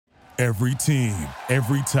Every team,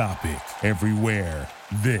 every topic, everywhere.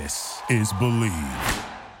 This is Believe.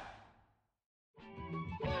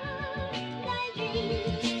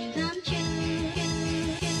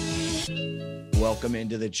 Welcome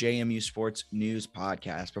into the JMU Sports News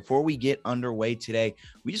Podcast. Before we get underway today,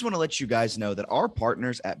 we just want to let you guys know that our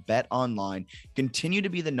partners at BetOnline continue to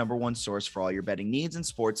be the number one source for all your betting needs and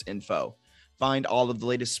sports info. Find all of the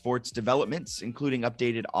latest sports developments, including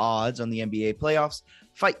updated odds on the NBA playoffs,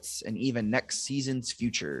 fights, and even next season's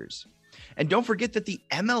futures. And don't forget that the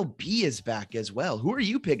MLB is back as well. Who are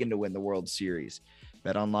you picking to win the World Series?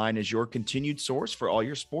 BetOnline is your continued source for all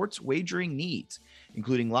your sports wagering needs,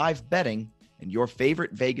 including live betting and your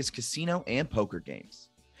favorite Vegas casino and poker games.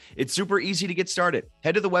 It's super easy to get started.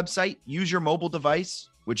 Head to the website, use your mobile device,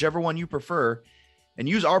 whichever one you prefer, and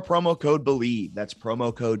use our promo code BELIEVE. That's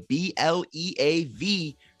promo code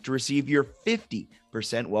BLEAV to receive your 50%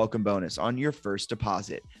 welcome bonus on your first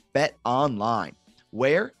deposit. Bet online,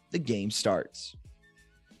 where the game starts.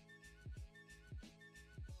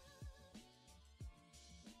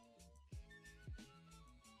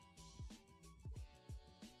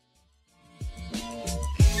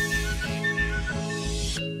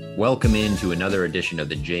 Welcome into another edition of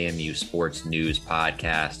the JMU Sports News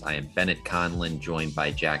Podcast. I am Bennett Conlin, joined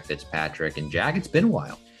by Jack Fitzpatrick. And Jack, it's been a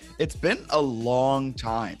while. It's been a long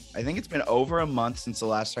time. I think it's been over a month since the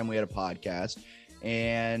last time we had a podcast,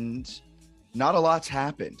 and not a lot's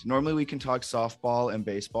happened. Normally we can talk softball and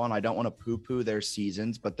baseball, and I don't want to poo-poo their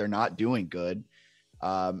seasons, but they're not doing good.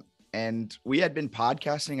 And we had been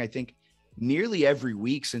podcasting, I think, nearly every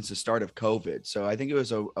week since the start of COVID. So I think it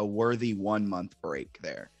was a worthy 1 month break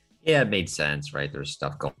there. Yeah, it made sense, right? There's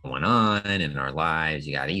stuff going on in our lives.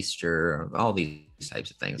 You got Easter, all these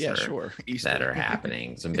types of things that are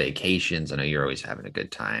happening. Some vacations. I know you're always having a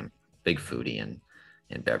good time. Big foodie and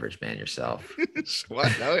beverage man yourself.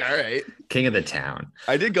 What? Oh, all right. King of the town.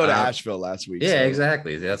 I did go to Asheville last week. Yeah,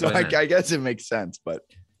 exactly. That's so I guess it makes sense. But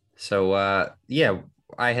so,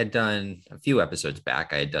 I had done a few episodes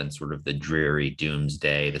back. I had done sort of the dreary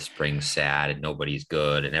doomsday, the spring's sad and nobody's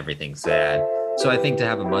good and everything's sad. So I think to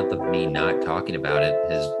have a month of me not talking about it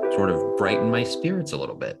has sort of brightened my spirits a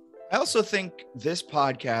little bit. I also think this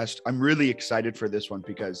podcast, I'm really excited for this one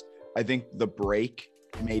because I think the break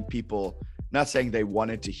made people, not saying they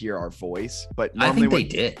wanted to hear our voice, but I think they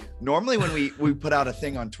did. Normally when we put out a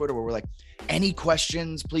thing on Twitter where we're like, any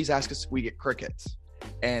questions, please ask us, we get crickets.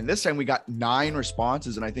 And this time we got 9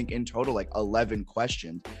 responses, and I think in total like 11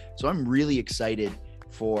 questions. So I'm really excited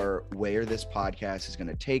for where this podcast is going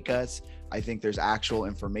to take us. I think there's actual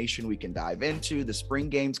information we can dive into. The spring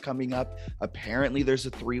game's coming up. Apparently there's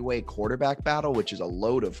a 3-way quarterback battle, which is a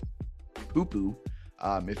load of poo-poo,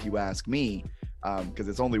 if you ask me, because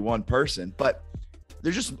it's only one person. But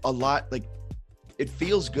there's just a lot, like, it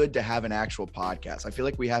feels good to have an actual podcast. I feel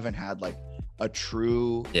like we haven't had like a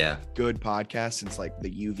true good podcast since like the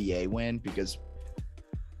UVA win, because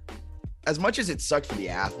as much as it sucked for the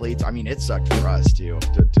athletes, I mean, it sucked for us too,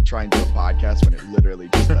 to try and do a podcast when it literally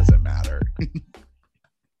just doesn't matter.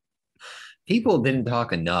 People didn't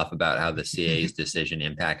talk enough about how the CAA's decision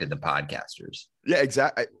impacted the podcasters. Yeah,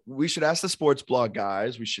 exactly. We should ask the sports blog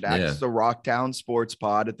guys. We should ask the Rocktown Sports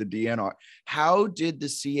Pod at the DNR. How did the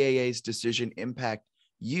CAA's decision impact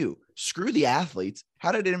you? Screw the athletes.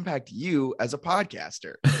 How did it impact you as a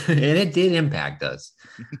podcaster? And it did impact us.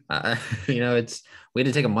 We had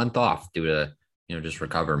to take a month off due to, just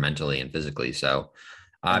recover mentally and physically. So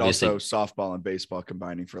obviously, and also softball and baseball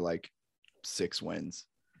combining for like 6 wins.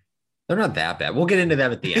 They're not that bad. We'll get into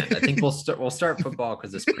that at the end. I think we'll start football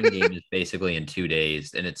because the spring game is basically in 2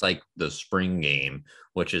 days, and it's like the spring game,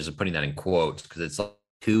 which is putting that in quotes because it's like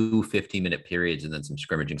 2 15-minute periods and then some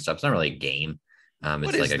scrimmaging stuff. It's not really a game.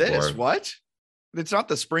 What is this? What? It's not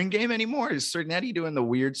the spring game anymore. Is Cernetti doing the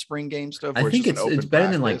weird spring game stuff? I think it's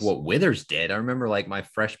better than like what Withers did. I remember like my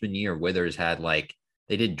freshman year, Withers had like,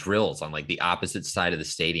 they did drills on like the opposite side of the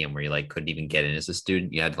stadium where you like couldn't even get in as a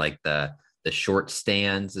student. You had like the short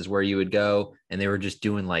stands is where you would go. And they were just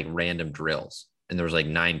doing like random drills. And there was like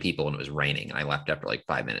 9 people and it was raining. And I left after like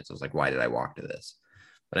 5 minutes. I was like, why did I walk to this?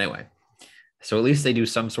 But anyway. So at least they do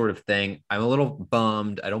some sort of thing. I'm a little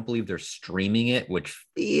bummed. I don't believe they're streaming it, which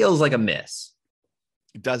feels like a miss.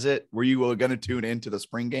 Does it? Were you going to tune into the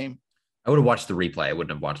spring game? I would have watched the replay. I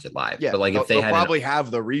wouldn't have watched it live. Yeah, but like if they had probably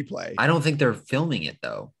have the replay. I don't think they're filming it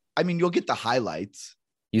though. I mean, you'll get the highlights.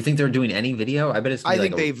 You think they're doing any video? I bet it's. I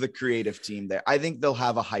think they have the creative team there. I think they'll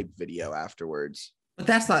have a hype video afterwards. But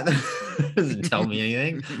that's not doesn't tell me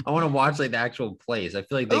anything. I want to watch like the actual plays. I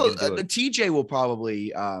feel like they can do the it. TJ will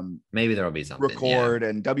probably Maybe there'll be something record,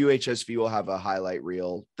 and WHSV will have a highlight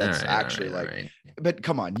reel that's right. But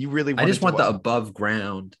come on, you really want I just want the above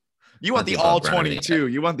ground. You want the all 22.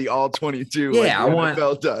 You want the all 22. Yeah, like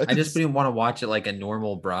NFL does. I just didn't want to watch it like a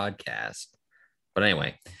normal broadcast. But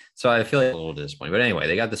anyway, so I feel like a little disappointed. But anyway,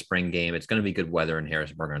 they got the spring game. It's going to be good weather in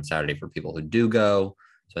Harrisonburg on Saturday for people who do go.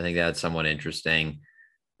 So I think that's somewhat interesting.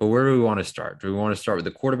 But where do we want to start? Do we want to start with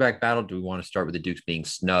the quarterback battle? Do we want to start with the Dukes being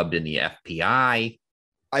snubbed in the FPI?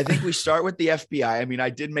 I think we start with the FPI. I mean, I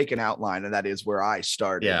did make an outline, and that is where I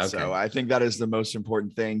started. Yeah, okay. So I think that is the most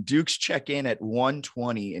important thing. Dukes check in at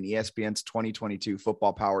 120 in ESPN's 2022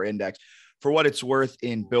 Football Power Index. For what it's worth,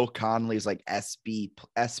 in Bill Connolly's like SP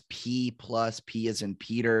plus P as in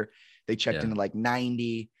Peter, they checked in at like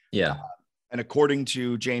 90. Yeah. And according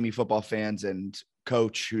to Jamie Football Fans and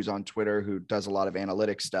Coach, who's on Twitter, who does a lot of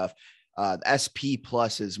analytics stuff, the SP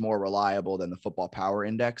plus is more reliable than the Football Power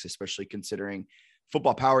Index, especially considering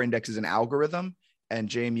Football Power Index is an algorithm, and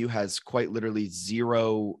JMU has quite literally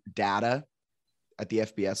zero data at the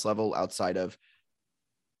FBS level outside of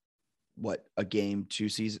what, a game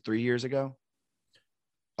 3 years ago,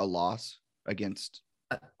 a loss against.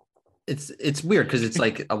 It's weird because it's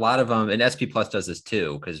like a lot of them, and SP Plus does this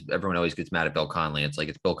too, because everyone always gets mad at Bill Connolly. It's like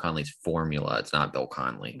it's Bill Connolly's formula. It's not Bill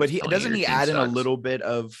Connolly. But he add in a little bit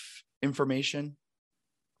of information.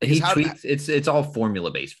 He tweets. It's all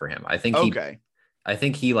formula based for him. I think. Okay. I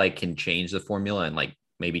think he like can change the formula and like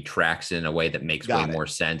maybe tracks it in a way that makes more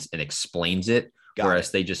sense and explains it.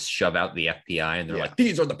 Whereas they just shove out the FPI and they're like,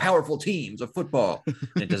 these are the powerful teams of football.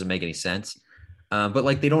 And it doesn't make any sense. But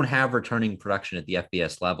like they don't have returning production at the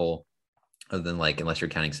FBS level other than like, unless you're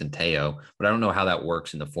counting Centeo, but I don't know how that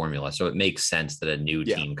works in the formula. So it makes sense that a new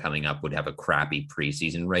team coming up would have a crappy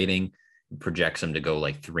preseason rating, projects them to go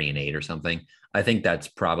like 3-8 or something. I think that's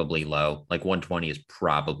probably low. Like 120 is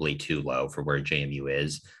probably too low for where JMU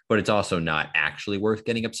is, but it's also not actually worth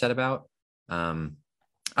getting upset about.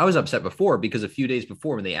 I was upset before because a few days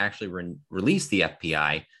before when they actually released the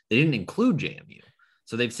FPI, they didn't include JMU.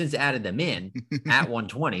 So they've since added them in at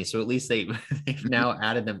 120. So at least they've now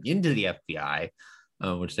added them into the FPI,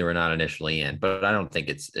 which they were not initially in. But I don't think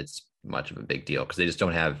it's much of a big deal because they just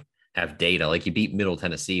don't have data. Like you beat Middle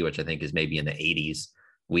Tennessee, which I think is maybe in the 80s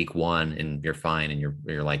week 1, and you're fine and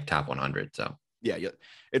you're like top 100. So yeah,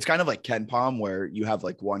 it's kind of like Ken Palm where you have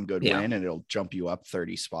like one good win and it'll jump you up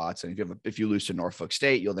 30 spots. And if you lose to Norfolk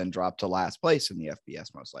State, you'll then drop to last place in the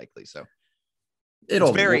FBS most likely. So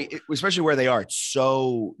it's especially where they are. It's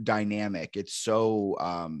so dynamic. It's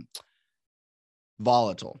so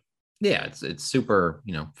volatile. Yeah, it's super,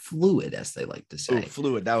 fluid, as they like to say. Ooh,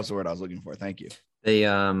 fluid. That was the word I was looking for. Thank you. They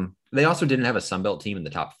also didn't have a Sunbelt team in the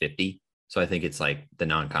top 50. So I think it's like the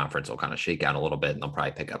non-conference will kind of shake out a little bit and they'll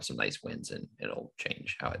probably pick up some nice wins and it'll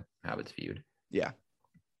change how it's viewed. Yeah.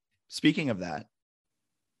 Speaking of that,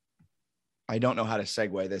 I don't know how to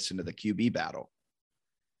segue this into the QB battle.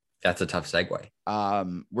 That's a tough segue.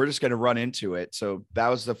 We're just going to run into it. So that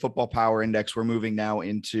was the Football Power Index. We're moving now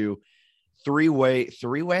into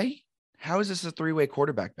three-way. How is this a three-way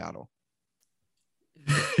quarterback battle?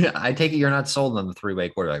 I take it you're not sold on the three-way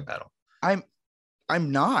quarterback battle. I'm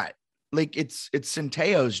not. Like it's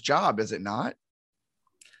Centeo's job, is it not?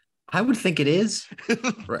 I would think it is.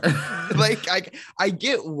 Like I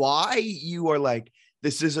get why you are like,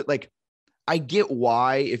 this isn't like, I get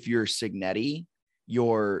why if you're Cignetti,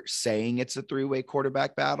 you're saying it's a three-way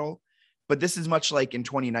quarterback battle, but this is much like in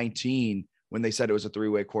 2019 when they said it was a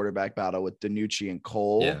three-way quarterback battle with DiNucci and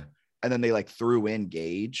Cole, and then they like threw in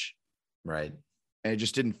Gage. Right. And it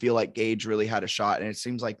just didn't feel like Gage really had a shot. And it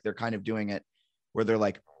seems like they're kind of doing it where they're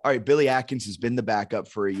like, all right, Billy Atkins has been the backup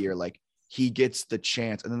for a year. Like he gets the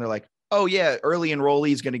chance. And then they're like, oh yeah, early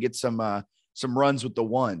enrollee is going to get some runs with the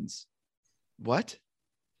ones. What?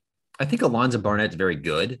 I think Alonzo Barnett's very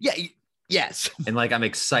good. Yeah. Yes. And like, I'm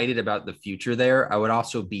excited about the future there. I would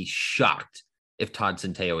also be shocked if Todd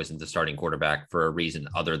Centeo isn't the starting quarterback for a reason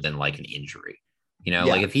other than like an injury,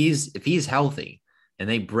 like if he's healthy and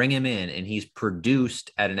they bring him in and he's produced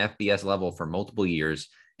at an FBS level for multiple years,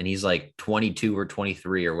 and he's like 22 or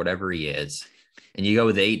 23 or whatever he is, and you go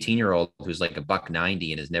with the 18-year-old who's like $190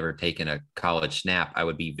 and has never taken a college snap, I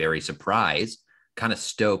would be very surprised, kind of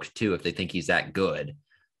stoked too, if they think he's that good.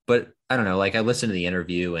 But I don't know, like I listened to the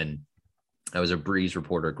interview and I was a Breeze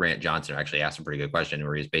reporter, Grant Johnson, actually asked a pretty good question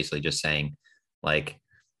where he was basically just saying, like,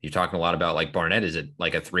 you're talking a lot about like Barnett, is it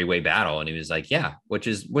like a three-way battle? And he was like, yeah, which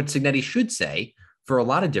is what Cignetti should say. For a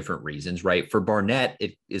lot of different reasons, right? For Barnett,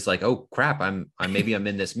 it is like, oh crap, I'm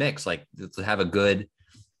in this mix. Like, let's have a good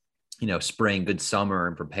spring, good summer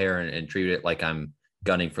and prepare and treat it like I'm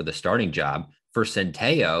gunning for the starting job. For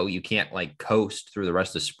Centeio, you can't like coast through the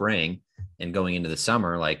rest of spring and going into the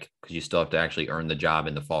summer, like, because you still have to actually earn the job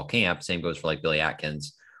in the fall camp. Same goes for like Billy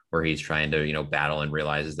Atkins, where he's trying to, battle and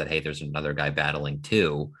realizes that, hey, there's another guy battling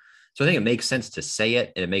too. So I think it makes sense to say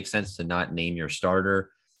it, and it makes sense to not name your starter.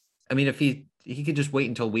 I mean, if he could just wait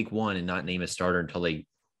until week 1 and not name a starter until they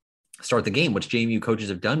start the game, which JMU coaches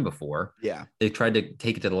have done before. Yeah. They've tried to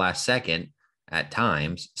take it to the last second at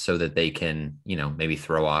times so that they can, maybe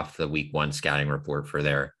throw off the week 1 scouting report for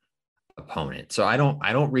their opponent. So I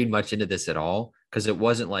don't read much into this at all, because it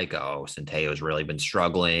wasn't like, oh, Centeio's really been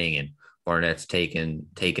struggling and Barnett's taken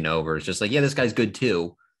over. It's just like, yeah, this guy's good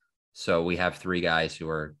too. So we have 3 guys who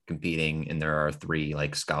are competing, and there are 3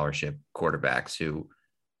 like scholarship quarterbacks who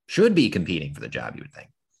should be competing for the job, you would think.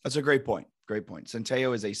 That's a great point. Great point.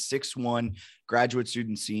 Centeio is a 6'1" graduate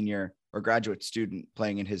student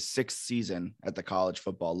playing in his 6th season at the college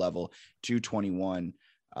football level, 221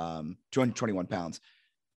 pounds.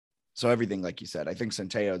 So everything, like you said, I think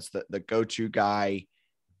Centeio is the go-to guy.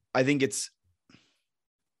 I think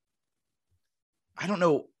I don't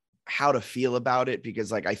know how to feel about it,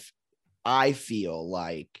 because like I feel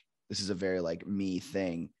like this is a very like me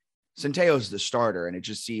thing. Centeio is the starter, and it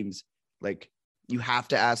just seems like you have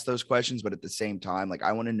to ask those questions, but at the same time, like,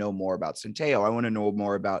 I want to know more about Centeio. I want to know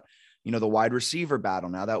more about, the wide receiver battle.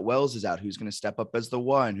 Now that Wells is out, who's going to step up as the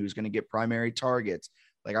one, who's going to get primary targets.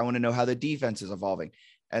 Like, I want to know how the defense is evolving.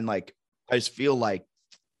 And like, I just feel like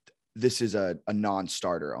this is a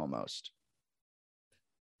non-starter almost.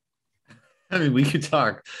 I mean, we could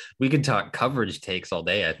talk coverage takes all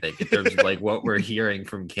day, I think, in terms of like what we're hearing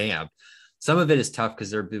from camp. Some of it is tough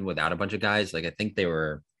because they've been without a bunch of guys. Like, I think I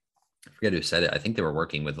forget who said it. I think they were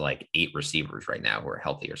working with like 8 receivers right now who are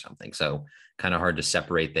healthy or something. So kind of hard to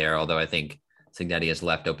separate there. Although I think Cignetti has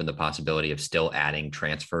left open the possibility of still adding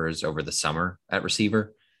transfers over the summer at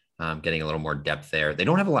receiver, getting a little more depth there. They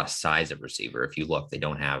don't have a lot of size at receiver. If you look, they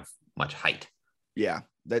don't have much height. Yeah.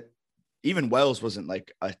 That even Wells wasn't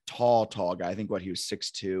like a tall guy. I think he was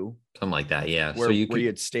 6'2", something like that. Yeah. Where you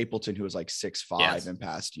had Stapleton, who was like 6'5" in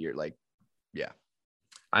past year. Like, yeah.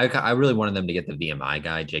 I really wanted them to get the VMI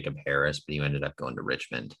guy, Jacob Harris, but he ended up going to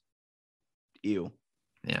Richmond. Ew.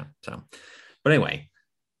 Yeah. So, but anyway,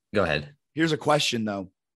 go ahead. Here's a question though.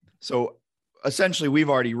 So essentially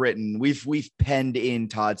we've penned in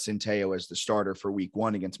Todd Centeio as the starter for week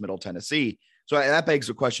 1 against Middle Tennessee. So that begs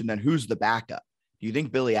the question then, who's the backup? Do you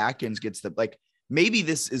think Billy Atkins gets maybe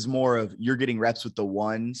this is more of you're getting reps with the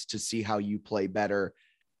ones to see how you play better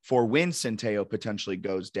for when Centeio potentially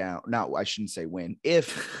goes down. No, I shouldn't say when.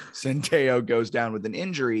 If Centeio goes down with an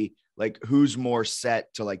injury, like, who's more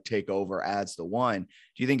set to like take over as the one?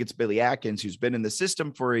 Do you think it's Billy Atkins, who's been in the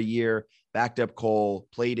system for a year, backed up Cole,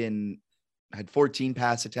 had 14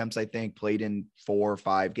 pass attempts, I think, played in 4 or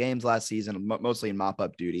 5 games last season, mostly in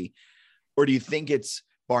mop-up duty? Or do you think it's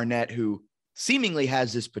Barnett, who seemingly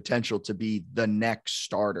has this potential to be the next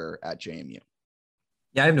starter at JMU?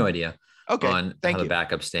 Yeah, I have no idea. Okay, on how the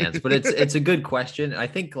backup stands, but it's a good question. I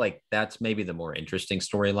think like that's maybe the more interesting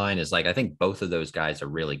storyline is like, I think both of those guys are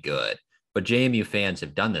really good, but JMU fans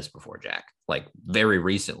have done this before, Jack, like very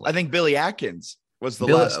recently. I think Billy Atkins was the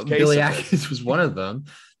last case. Billy Atkins was one of them.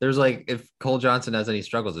 There's like, if Cole Johnson has any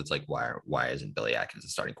struggles, it's like, why isn't Billy Atkins a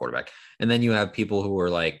starting quarterback? And then you have people who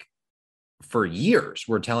were like, for years,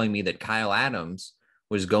 were telling me that Kyle Adams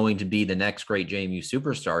was going to be the next great JMU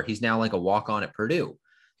superstar. He's now like a walk-on at Purdue.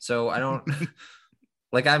 So I don't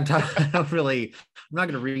like, I'm not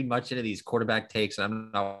going to read much into these quarterback takes. I'm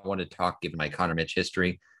not one to talk given my Connor Mitch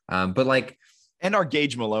history. But like, and our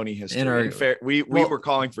Gage Maloney history. We were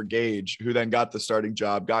calling for Gage, who then got the starting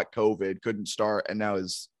job, got COVID, couldn't start, and now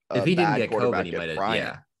is if he didn't get COVID, he might have.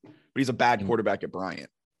 Yeah, but he's a bad quarterback at Bryant.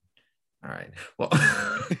 All right. Well,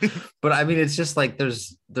 but I mean, it's just like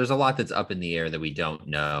there's a lot that's up in the air that we don't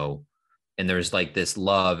know, and there's like this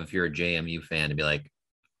love if you're a JMU fan to be like,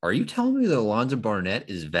 are you telling me that Alonzo Barnett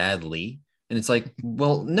is Vad Lee? And it's like,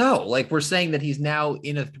 well, no, like we're saying that he's now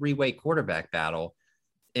in a 3-way quarterback battle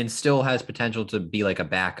and still has potential to be like a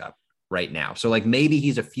backup right now. So like maybe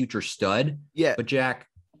he's a future stud. Yeah. But Jack,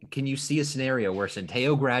 can you see a scenario where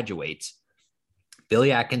Centeio graduates,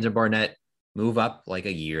 Billy Atkins and Barnett move up like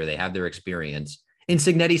a year, they have their experience, and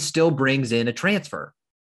Cignetti still brings in a transfer?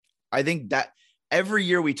 I think that every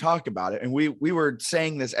year we talk about it, and we were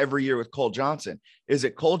saying this every year with Cole Johnson. Is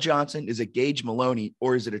it Cole Johnson? Is it Gage Maloney?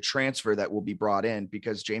 Or is it a transfer that will be brought in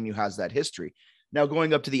because JMU has that history? Now,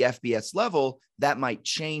 going up to the FBS level, that might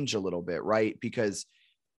change a little bit, right? Because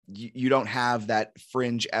you don't have that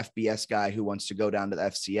fringe FBS guy who wants to go down to the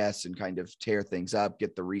FCS and kind of tear things up,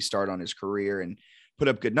 get the restart on his career and put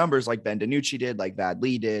up good numbers like Ben DiNucci did, like Vad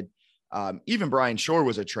Lee did. Even Brian Shore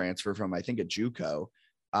was a transfer from, I think, a JUCO.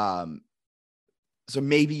 So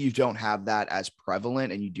maybe you don't have that as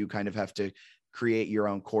prevalent, and you do kind of have to create your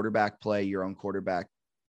own quarterback play, your own quarterback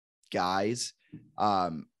guys.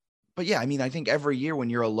 But yeah, I mean, I think every year when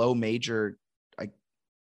you're a low major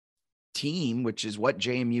team, which is what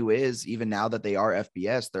JMU is, even now that they are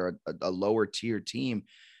FBS, they're a lower tier team.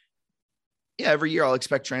 Yeah, every year I'll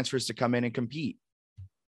expect transfers to come in and compete.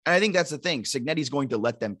 And I think that's the thing. Cignetti's going to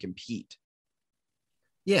let them compete.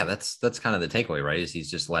 Yeah, that's kind of the takeaway, right? Is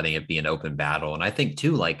he's just letting it be an open battle. And I think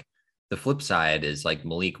too, like the flip side is like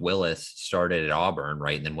Malik Willis started at Auburn,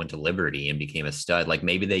 right? And then went to Liberty and became a stud. Like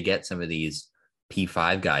maybe they get some of these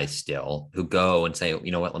P5 guys still who go and say,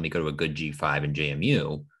 you know what, let me go to a good G5 in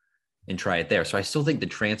JMU and try it there. So I still think the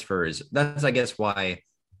transfer that's, I guess, why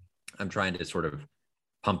I'm trying to sort of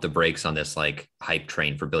pump the brakes on this like hype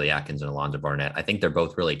train for Billy Atkins and Alonzo Barnett. I think they're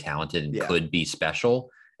both really talented and could be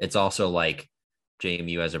special. It's also like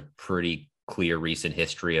JMU has a pretty clear recent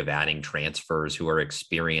history of adding transfers who are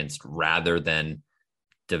experienced rather than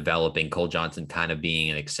developing. Cole Johnson kind of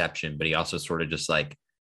being an exception, but he also sort of just like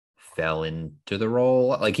fell into the role.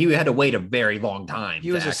 Like he had to wait a very long time.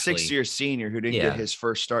 He was a 6-year senior who didn't get his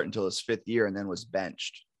first start until his 5th year and then was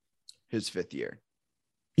benched his 5th year.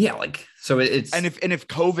 Yeah. Like, so it's, and if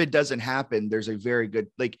COVID doesn't happen, there's a very good,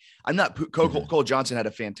 like, I'm not Cole Johnson had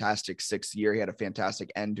a fantastic 6th year. He had a fantastic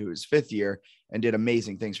end to his 5th year and did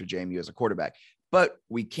amazing things for JMU as a quarterback, but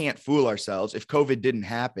we can't fool ourselves. If COVID didn't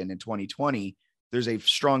happen in 2020, there's a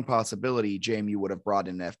strong possibility JMU would have brought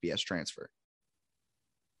in an FBS transfer.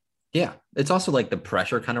 Yeah. It's also like the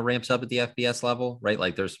pressure kind of ramps up at the FBS level, right?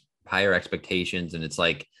 Like there's higher expectations, and it's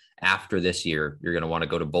like after this year, you're going to want to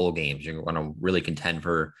go to bowl games. You're going to really contend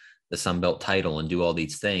for the Sun Belt title and do all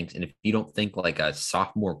these things. And if you don't think like a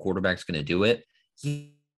sophomore quarterback's going to do it,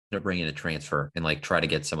 you're going to bring in a transfer and like try to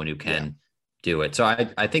get someone who can do it. So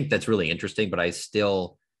I think that's really interesting, but I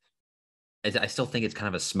still think it's kind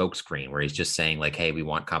of a smokescreen where he's just saying like, hey, we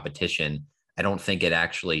want competition. I don't think it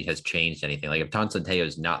actually has changed anything. Like if Todd Centeio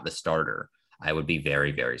is not the starter, I would be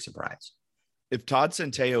very, very surprised. If Todd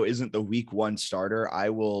Centeio isn't the week 1 starter, I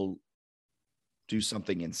will do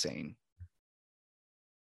something insane.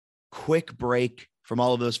 Quick break from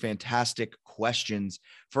all of those fantastic questions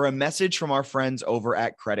for a message from our friends over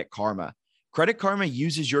at Credit Karma. Credit Karma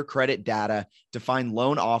uses your credit data to find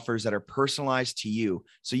loan offers that are personalized to you,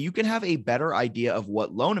 so you can have a better idea of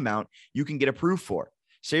what loan amount you can get approved for.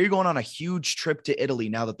 Say you're going on a huge trip to Italy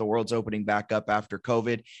now that the world's opening back up after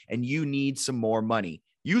COVID and you need some more money.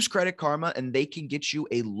 Use Credit Karma and they can get you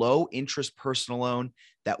a low interest personal loan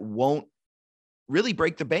that won't really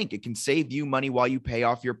break the bank. It can save you money while you pay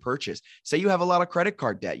off your purchase. Say you have a lot of credit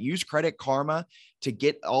card debt. Use Credit Karma to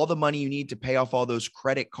get all the money you need to pay off all those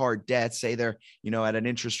credit card debts. Say they're, at an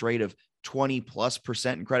interest rate of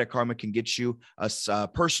 20+%, and Credit Karma can get you a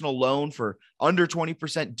personal loan for under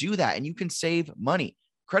 20%. Do that and you can save money.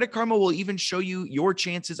 Credit Karma will even show you your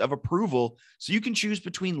chances of approval, so you can choose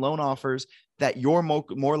between loan offers that you're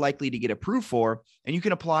more likely to get approved for, and you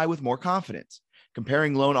can apply with more confidence.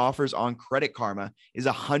 Comparing loan offers on Credit Karma is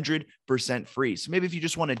 100% free. So maybe if you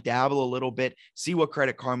just want to dabble a little bit, see what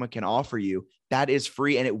Credit Karma can offer you, that is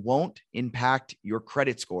free and it won't impact your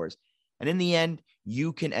credit scores. And in the end,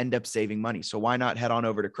 you can end up saving money. So why not head on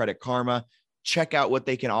over to Credit Karma, check out what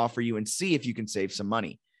they can offer you and see if you can save some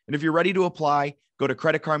money. And if you're ready to apply, go to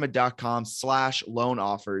creditkarma.com/loan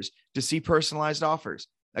offers to see personalized offers.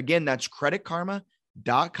 Again, that's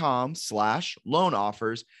creditkarma.com/loan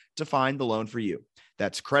offers to find the loan for you.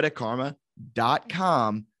 That's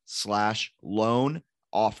creditkarma.com/loan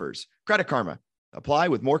offers. Credit Karma. Apply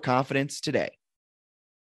with more confidence today.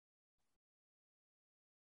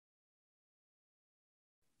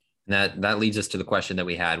 That leads us to the question that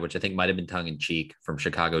we had, which I think might have been tongue in cheek, from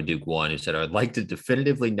Chicago Duke 1, who said, I would like to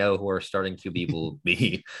definitively know who our starting QB will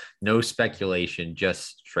be. No speculation,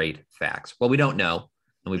 just straight facts. Well, we don't know.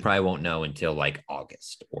 And we probably won't know until like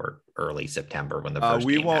August or early September when the first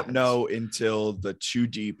we game won't happens. know until the Too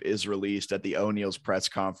Deep is released at the O'Neill's press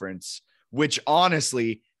conference, which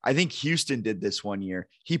honestly, I think Houston did this one year.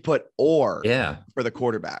 He put for the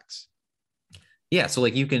quarterbacks. Yeah. So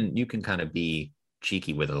like you can kind of be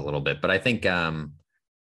cheeky with it a little bit, but I think I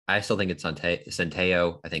still think it's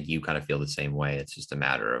Centeio. I think you kind of feel the same way. It's just a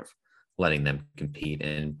matter of letting them compete,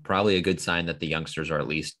 and probably a good sign that the youngsters are at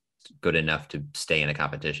least good enough to stay in a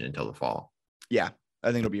competition until the fall. Yeah,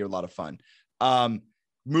 I think it'll be a lot of fun.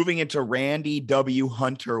 Moving into Randy W.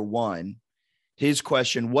 Hunter 1. His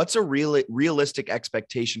question, what's a realistic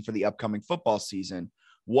expectation for the upcoming football season?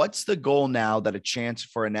 What's the goal now that a chance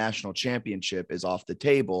for a national championship is off the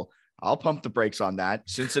table? I'll pump the brakes on that.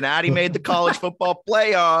 Cincinnati made the college football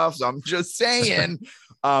playoffs. I'm just saying,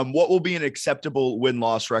 what will be an acceptable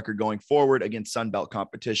win-loss record going forward against Sun Belt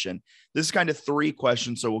competition? This is kind of 3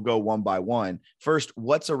 questions, so we'll go one by one. First,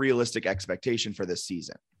 what's a realistic expectation for this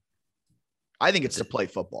season? I think it's to play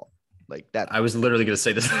football. Like that. I was literally going to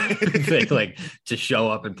say the same thing, like to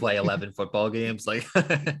show up and play 11 football games. Like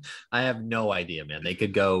I have no idea, man. They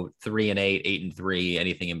could go 3-8, 8-3,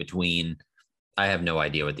 anything in between. I have no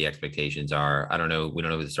idea what the expectations are. I don't know. We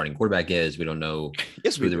don't know who the starting quarterback is. We don't know.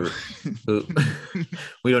 Yes, we do.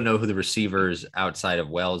 We don't know who the receivers outside of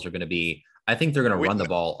Wells are going to be. I think they're going to run the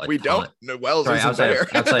ball a ton. Don't know Wells. Sorry,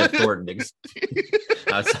 outside of Thornton.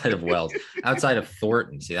 Outside of Wells. Outside of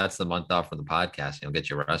Thornton. See, that's the month off from the podcast. It'll get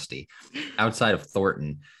you rusty. Outside of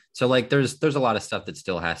Thornton. So like there's a lot of stuff that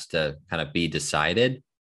still has to kind of be decided.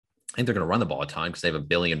 I think they're going to run the ball a ton because they have 1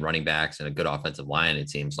 billion running backs and a good offensive line, it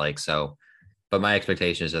seems like. So, but my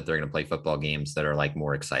expectation is that they're going to play football games that are like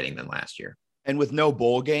more exciting than last year. And with no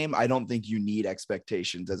bowl game, I don't think you need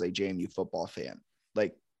expectations as a JMU football fan.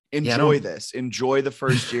 Like, enjoy this. Enjoy the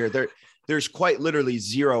first year. There's quite literally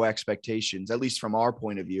zero expectations, at least from our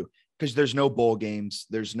point of view, because there's no bowl games.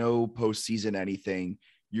 There's no postseason anything.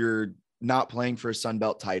 You're not playing for a Sun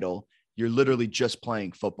Belt title. You're literally just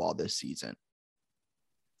playing football this season.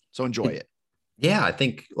 So enjoy it. Yeah, I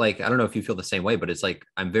think like, I don't know if you feel the same way, but it's like,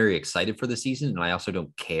 I'm very excited for the season. And I also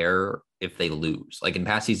don't care if they lose. Like in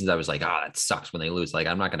past seasons, I was like, that sucks when they lose. Like,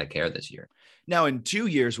 I'm not going to care this year. Now in 2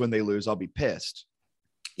 years, when they lose, I'll be pissed.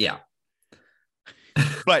 Yeah.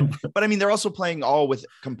 but I mean, they're also playing all with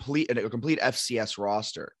a complete FCS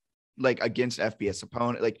roster, like against FBS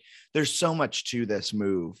opponent. Like there's so much to this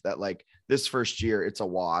move that like this first year, it's a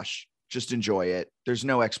wash. Just enjoy it. There's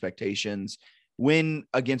no expectations. Win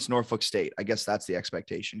against Norfolk State. I guess that's the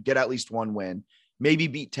expectation. Get at least one win, maybe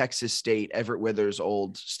beat Texas State, Everett Withers'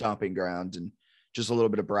 old stomping ground, and just a little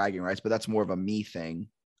bit of bragging rights, but that's more of a me thing.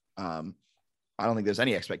 I don't think there's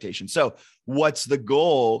any expectation. So what's the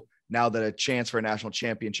goal now that a chance for a national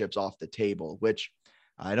championship's off the table, which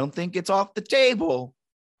I don't think it's off the table,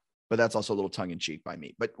 but that's also a little tongue in cheek by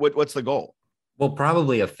me. But what's the goal? Well,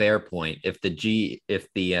 probably a fair point. If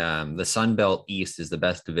the Sun Belt East is the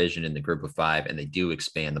best division in the group of 5 and they do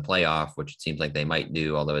expand the playoff, which it seems like they might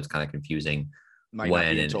do, although it's kind of confusing might when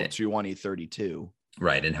not be until 2032.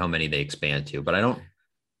 Right. And how many they expand to, but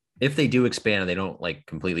if they do expand and they don't like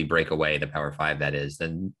completely break away the Power 5, that is,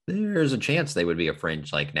 then there's a chance they would be a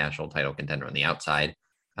fringe like national title contender on the outside,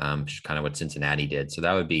 which is kind of what Cincinnati did. So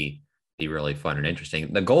that would be really fun and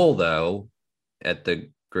interesting. The goal though, at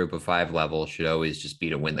the group of 5 level should always just be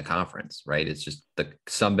to win the conference, right? It's just the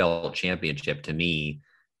Sun Belt championship to me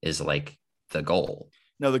is like the goal.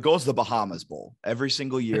 No, the goal is the Bahamas Bowl. Every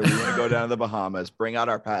single year we want to go down to the Bahamas, bring out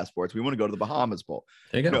our passports. We want to go to the Bahamas Bowl.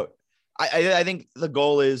 There you go. No, I think the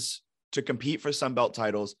goal is to compete for Sun Belt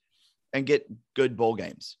titles and get good bowl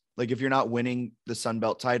games. Like if you're not winning the Sun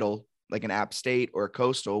Belt title, like an App State or a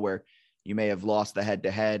Coastal, where you may have lost the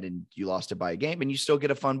head-to-head and you lost it by a game, and you still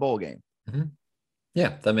get a fun bowl game. Mm-hmm.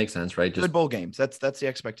 Yeah, that makes sense, right? Just good bowl games. That's the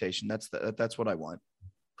expectation. That's what I want.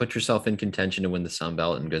 Put yourself in contention to win the Sun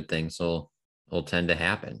Belt, and good things will tend to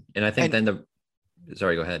happen. And I think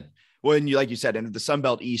sorry, go ahead. When you, like you said, and the Sun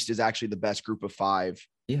Belt East is actually the best group of 5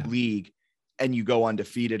 league, and you go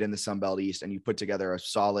undefeated in the Sun Belt East and you put together a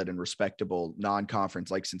solid and respectable non-conference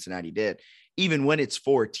like Cincinnati did, even when it's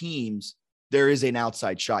 4 teams, there is an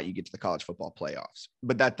outside shot you get to the college football playoffs.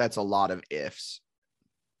 But that's a lot of ifs.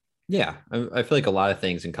 Yeah, I feel like a lot of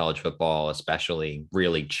things in college football, especially,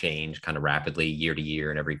 really change kind of rapidly year to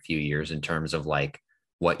year and every few years in terms of like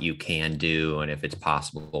what you can do and if it's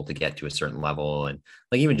possible to get to a certain level. And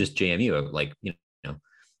like even just JMU, like,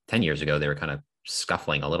 10 years ago, they were kind of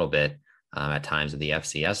scuffling a little bit at times at the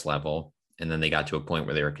FCS level. And then they got to a point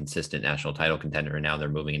where they were a consistent national title contender. And now they're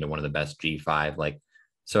moving into one of the best G5. Like,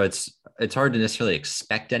 so it's hard to necessarily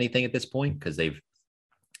expect anything at this point because they've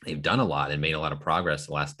done a lot and made a lot of progress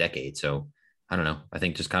the last decade. So I don't know. I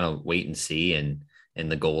think just kind of wait and see, and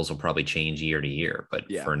the goals will probably change year to year. But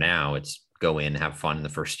for now, it's go in, have fun in the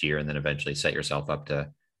first year, and then eventually set yourself up to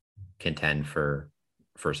contend for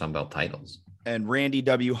Sun Belt titles. And Randy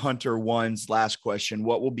W. Hunter one's last question: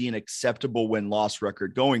 what will be an acceptable win-loss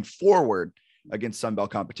record going forward against Sun Belt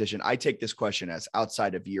competition? I take this question as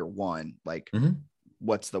outside of year one. Like,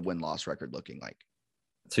 what's the win-loss record looking like?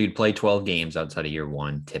 So you'd play 12 games outside of year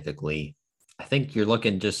one, typically. I think you're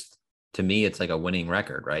looking to me, it's like a winning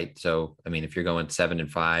record, right? So, I mean, if you're going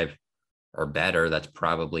 7-5, or better, that's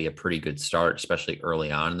probably a pretty good start, especially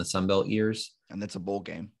early on in the Sun Belt years. And that's a bowl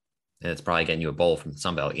game. And it's probably getting you a bowl from the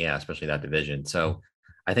Sun Belt. Yeah, especially that division. So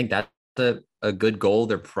I think that's a good goal.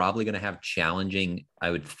 They're probably going to have challenging,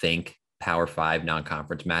 I would think, Power 5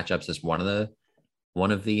 non-conference matchups as one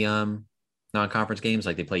of the non-conference games.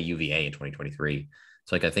 Like they play UVA in 2023.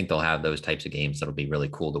 So like I think they'll have those types of games that'll be really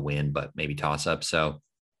cool to win, but maybe toss up. So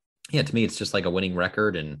yeah, to me, it's just like a winning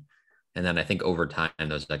record. And then I think over time,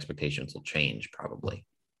 those expectations will change probably.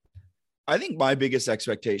 I think my biggest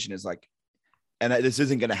expectation is like, and this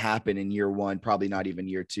isn't going to happen in year one, probably not even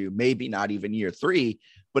year two, maybe not even year three,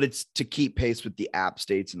 but it's to keep pace with the App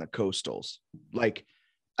States and the Coastals. Like,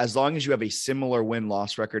 as long as you have a similar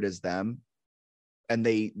win-loss record as them, and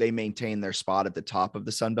they maintain their spot at the top of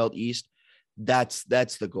the Sun Belt East, that's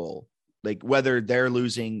the goal. Like, whether they're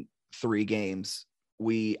losing 3 games,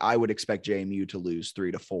 I would expect JMU to lose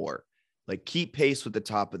 3 to 4. Like, keep pace with the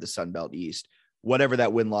top of the Sun Belt East. Whatever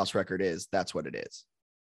that win-loss record is, that's what it is.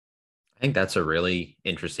 I think that's a really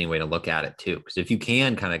interesting way to look at it too, because if you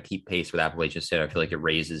can kind of keep pace with Appalachian State, I feel like it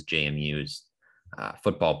raises JMU's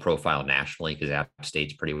football profile nationally, because App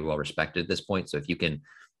State's pretty well respected at this point. So if you can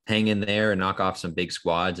hang in there and knock off some big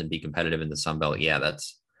squads and be competitive in the Sun Belt, yeah,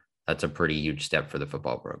 that's a pretty huge step for the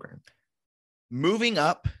football program. Moving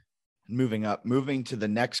to the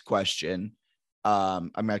next question.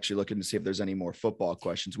 I'm actually looking to see if there's any more football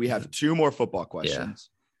questions. We have 2 more football questions.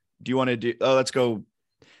 Yeah. Do you want to do? Oh, let's go.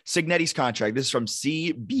 Cignetti's contract. This is from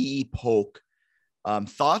CB Polk.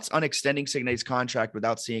 Thoughts on extending Cignetti's contract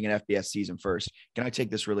without seeing an FBS season first? Can I take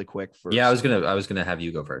this really quick? First? Yeah, I was gonna have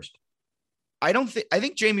you go first. I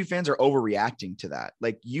think JMU fans are overreacting to that.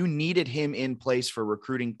 Like, you needed him in place for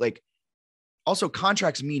recruiting. Like, also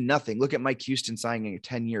contracts mean nothing. Look at Mike Houston signing a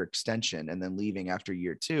 10-year extension and then leaving after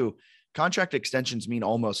year 2. Contract extensions mean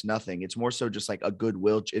almost nothing. It's more so just like a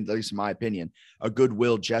goodwill, at least in my opinion, a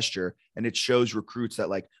goodwill gesture. And it shows recruits that,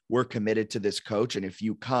 like, we're committed to this coach. And if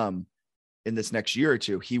you come in this next year or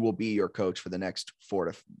 2, he will be your coach for the next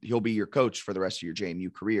he'll be your coach for the rest of your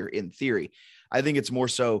JMU career, in theory. I think it's more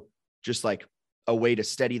so just like a way to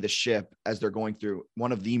steady the ship as they're going through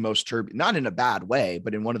one of the most not in a bad way,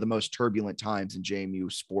 but in one of the most turbulent times in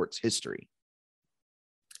JMU sports history.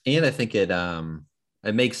 And I think it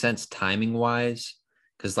makes sense timing wise,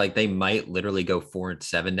 because like they might literally go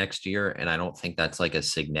 4-7 next year. And I don't think that's like a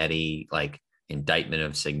Cignetti, like indictment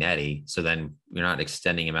of Cignetti. So then you're not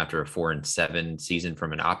extending him after a 4-7 season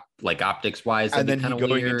from an optics wise. And then he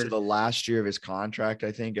going into the last year of his contract,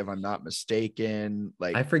 I think, if I'm not mistaken.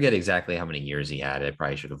 Like, I forget exactly how many years he had. I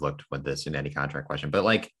probably should have looked with the Cignetti contract question, but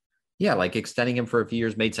like, yeah, like extending him for a few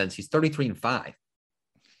years made sense. He's 33-5.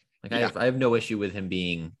 Like, yeah. I have no issue with him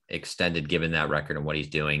being extended given that record and what he's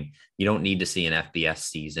doing. You don't need to see an FBS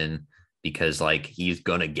season, because like he's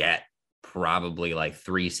going to get probably like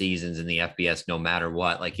 3 seasons in the FBS no matter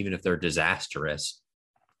what. Like, even if they're disastrous,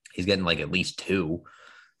 he's getting like at least 2.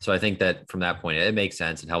 So I think that from that point, it makes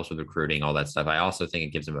sense. It helps with recruiting, all that stuff. I also think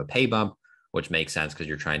it gives him a pay bump, which makes sense because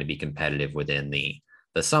you're trying to be competitive within the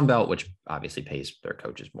Sun Belt, which obviously pays their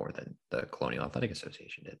coaches more than the Colonial Athletic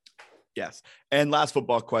Association did. Yes. And last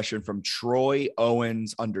football question from Troy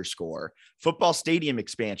Owens _ football stadium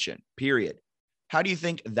expansion, period. How do you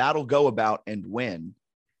think that'll go about and when?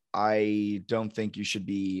 I don't think you should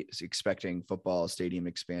be expecting football stadium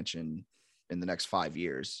expansion in the next 5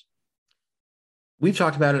 years. We've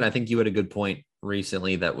talked about it. I think you had a good point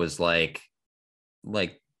recently that was like, why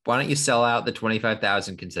don't you sell out the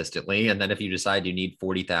 25,000 consistently? And then if you decide you need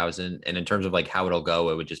 40,000, and in terms of like how it'll go,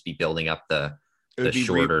 it would just be building up the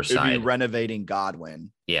shorter side. It would be renovating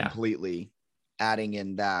Godwin yeah. completely, adding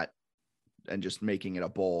in that and just making it a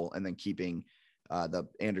bowl, and then keeping the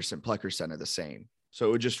Anderson Plecker Center the same. So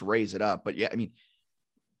it would just raise it up. But yeah, I mean,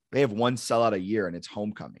 they have 1 sellout a year and it's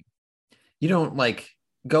homecoming. You don't like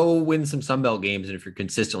go win some Sunbelt games. And if you're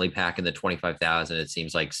consistently packing the 25,000, it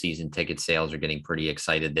seems like season ticket sales are getting pretty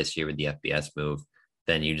excited this year with the FBS move.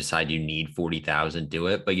 Then you decide you need 40,000, do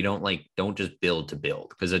it. But you don't just build to build,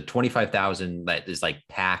 because a 25,000 that is like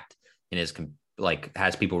packed and is like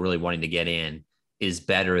has people really wanting to get in is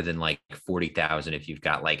better than like 40,000 if you've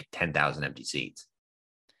got like 10,000 empty seats.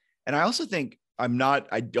 And I also think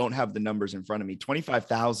I don't have the numbers in front of me.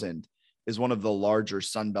 25,000 is one of the larger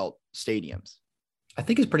Sunbelt stadiums. I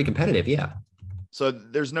think it's pretty competitive. Yeah. So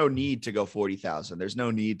there's no need to go 40,000. There's no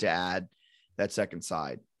need to add that second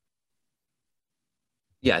side.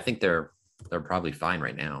 Yeah. I think they're probably fine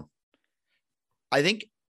right now. I think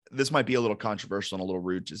this might be a little controversial and a little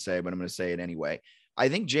rude to say, but I'm going to say it anyway. I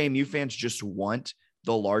think JMU fans just want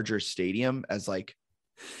the larger stadium as like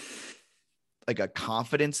like a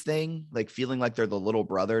confidence thing, like feeling like they're the little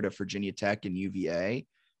brother to Virginia Tech and UVA.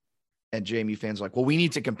 And JMU fans are like, well, we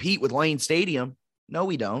need to compete with Lane Stadium. No,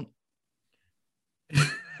 we don't.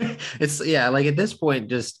 It's like at this point,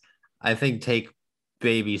 just I think take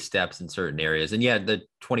baby steps in certain areas. And yeah, the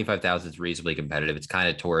 25,000 is reasonably competitive. It's kind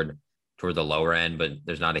of toward the lower end, but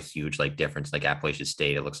there's not a huge like difference. Like Appalachian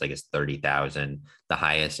State, it looks like it's 30,000. The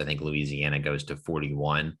highest, I think Louisiana goes to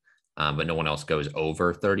 41, but no one else goes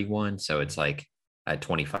over 31. So it's like at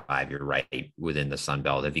 25, you're right within the Sun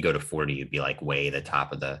Belt. If you go to 40, you'd be like way the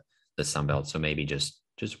top of the Sun Belt. So maybe just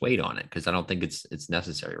wait on it, because I don't think it's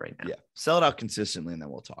necessary right now. Yeah, sell it out consistently, and then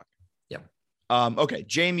we'll talk. Yeah. Okay,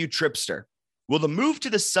 JMU Tripster. Will the move to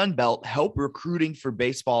the Sun Belt help recruiting for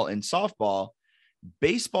baseball and softball?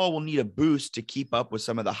 Baseball will need a boost to keep up with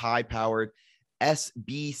some of the high-powered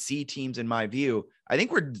SBC teams, in my view. I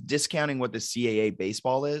think we're discounting what the CAA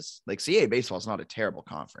baseball is. Like, CAA baseball is not a terrible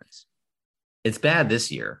conference. It's bad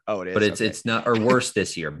this year. Oh, it is. But it's not, or worse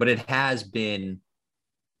this year. But it has been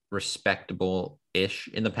respectable-ish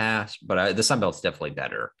in the past. But the Sun Belt's definitely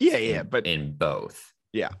better. Yeah, but in both.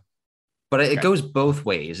 Yeah. But it goes both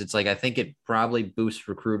ways. It's like, I think it probably boosts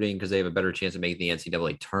recruiting because they have a better chance of making the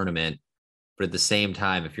NCAA tournament. But at the same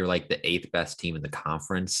time, if you're like the 8th best team in the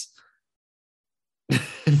conference,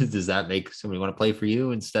 does that make somebody want to play for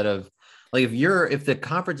you instead of like if the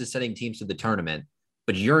conference is sending teams to the tournament,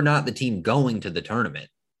 but you're not the team going to the tournament?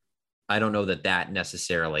 I don't know that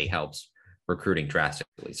necessarily helps recruiting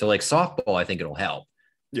drastically. So like softball, I think it'll help.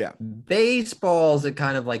 Yeah. Baseball's at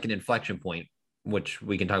kind of like an inflection point, which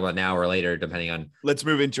we can talk about now or later, depending on. Let's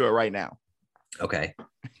move into it right now. Okay.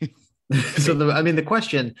 So the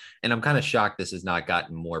question, and I'm kind of shocked this has not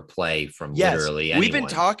gotten more play from literally anyone. We've been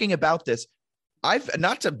talking about this. I've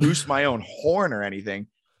not to boost my own horn or anything,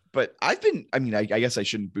 but I guess I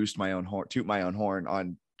shouldn't toot my own horn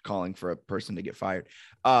on calling for a person to get fired.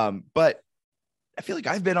 But I feel like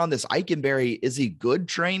I've been on this Eikenberry is he good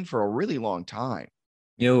train for a really long time.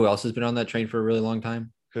 You know who else has been on that train for a really long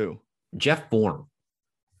time? Who? Jeff Bourne.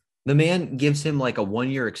 The man gives him like a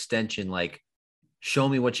 1-year extension, like show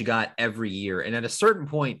me what you got every year. And at a certain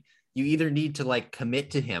point, you either need to like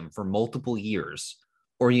commit to him for multiple years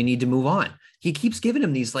or you need to move on. He keeps giving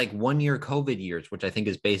him these like 1-year COVID years, which I think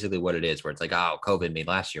is basically what it is, where it's like, oh, COVID made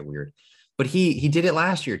last year weird. But he did it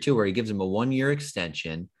last year too, where he gives him a 1-year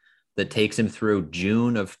extension that takes him through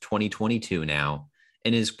June of 2022 now.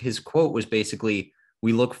 And his quote was basically,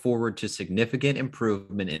 we look forward to significant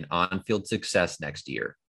improvement in on-field success next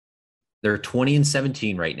year. They're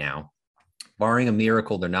 20-17 right now. Barring a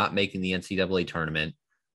miracle, they're not making the NCAA tournament.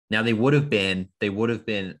 Now they would have been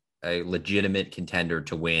a legitimate contender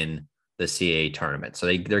to win the CAA tournament. So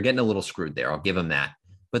they're getting a little screwed there. I'll give them that.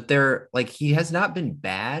 But they're like, he has not been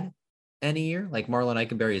bad any year. Like Marlon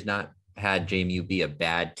Eikenberry has not had JMU be a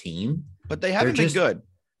bad team. But they haven't been good.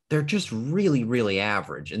 They're just really, really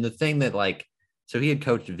average. And the thing that so he had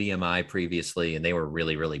coached VMI previously, and they were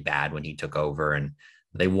really, really bad when he took over. And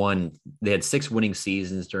they had 6 winning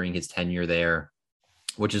seasons during his tenure there,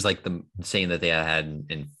 which is like the saying that they had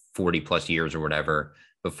in 40 plus years or whatever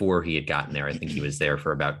before he had gotten there. I think he was there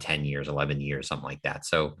for about 10 years, 11 years, something like that.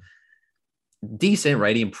 So decent,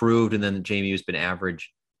 right? He improved. And then JMU's been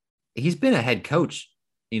average. He's been a head coach,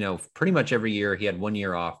 pretty much every year. He had 1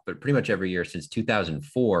 year off, but pretty much every year since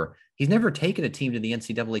 2004, he's never taken a team to the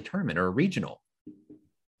NCAA tournament or a regional.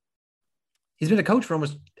 He's been head coach for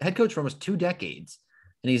almost 2 decades.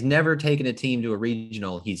 And he's never taken a team to a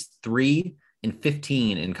regional. He's 3-15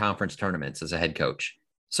 in conference tournaments as a head coach.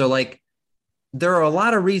 So there are a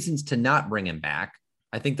lot of reasons to not bring him back.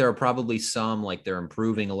 I think there are probably some, like they're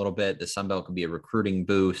improving a little bit. The Sun Belt can be a recruiting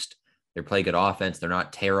boost. They play good offense. They're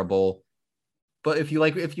not terrible. But if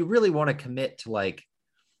you really want to commit to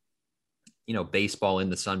baseball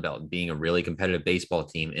in the Sun Belt and being a really competitive baseball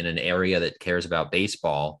team in an area that cares about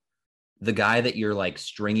baseball, the guy that you're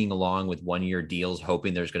stringing along with 1-year deals,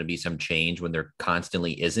 hoping there's going to be some change when there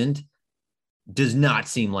constantly isn't, does not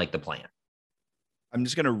seem like the plan. I'm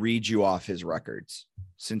just going to read you off his records.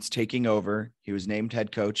 Since taking over, he was named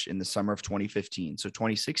head coach in the summer of 2015. So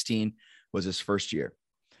 2016 was his first year.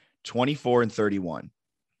 24-31,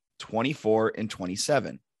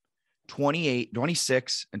 24-27, 28,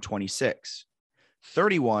 26-26,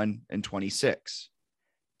 31-26,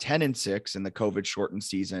 10-6 in the COVID shortened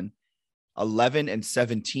season,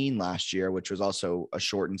 11-17 last year, which was also a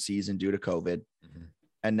shortened season due to COVID. Mm-hmm.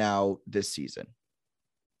 And now this season.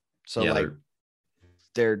 So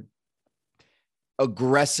they're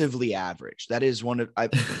aggressively average. That is one of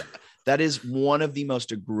the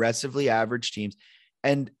most aggressively average teams.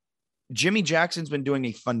 And Jimmy Jackson's been doing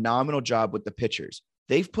a phenomenal job with the pitchers.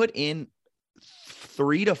 They've put in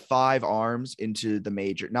 3 to 5 arms into the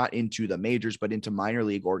major, not into the majors, but into minor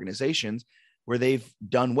league organizations where they've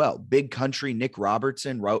done well. Big Country, Nick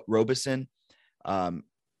Robertson, Robeson,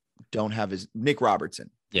 don't have his Nick Robertson.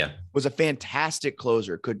 Yeah. Was a fantastic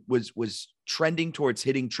closer, was trending towards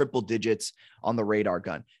hitting triple digits on the radar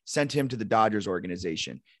gun. Sent him to the Dodgers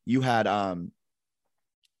organization. You had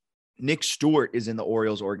Nick Stewart is in the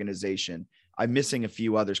Orioles organization. I'm missing a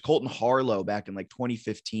few others. Colton Harlow back in like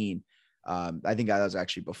 2015. I think that was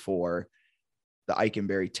actually before the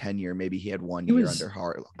Eikenberry tenure. Maybe he had 1 year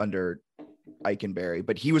under Eikenberry,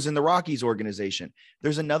 but he was in the Rockies organization.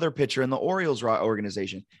 There's another pitcher in the Orioles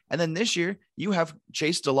organization. And then this year you have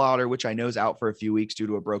Chase DeLauder, which I know is out for a few weeks due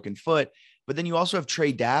to a broken foot. But then you also have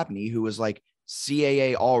Trey Dabney, who was like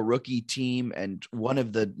CAA all rookie team and one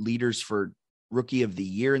of the leaders for rookie of the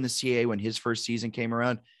year in the CAA when his first season came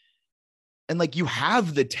around. And like, you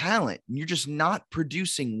have the talent and you're just not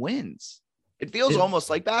producing wins. It feels almost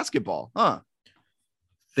like basketball, huh?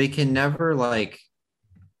 They can never like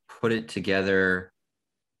put it together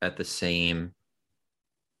at the same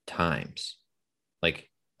times, like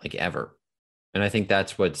ever. And I think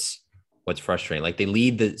that's what's frustrating. Like, they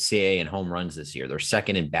lead the CAA in home runs this year. They're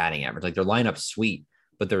second in batting average. Like, their lineup's sweet,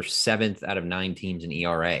 but they're 7th out of 9 teams in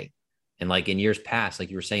ERA. And like in years past, like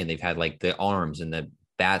you were saying, they've had like the arms and the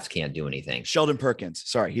bats can't do anything. Sheldon Perkins.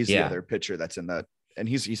 Sorry. He's the other pitcher that's in the, and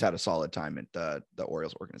he's had a solid time at the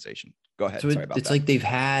Orioles organization. Go ahead. So Sorry about it's that. like they've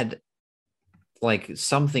had like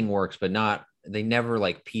something works, but not, they never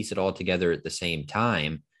like piece it all together at the same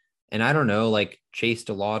time. And I don't know, like Chase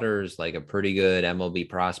DeLauder is like a pretty good MLB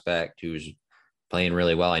prospect who's playing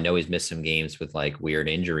really well. I know he's missed some games with like weird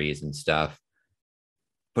injuries and stuff,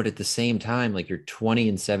 but at the same time, like you're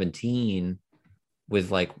 20-17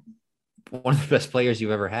 with like one of the best players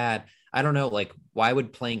you've ever had. I don't know, like, why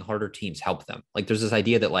would playing harder teams help them? Like, there's this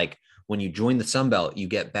idea that like when you join the Sun Belt, you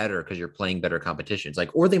get better because you're playing better competitions. Like,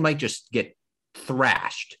 or they might just get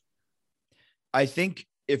thrashed. I think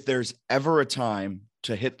if there's ever a time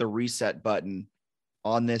to hit the reset button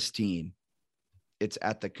on this team, it's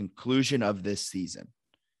at the conclusion of this season.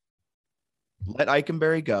 Let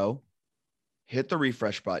Eikenberry go, hit the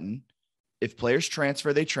refresh button. If players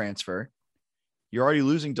transfer, they transfer. You're already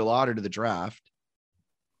losing DeLauder to the draft.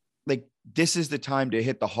 Like, this is the time to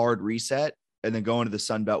hit the hard reset and then go into the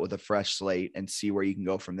Sun Belt with a fresh slate and see where you can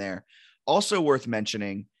go from there. Also worth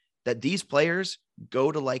mentioning that these players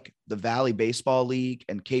go to like the Valley Baseball League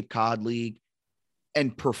and Cape Cod League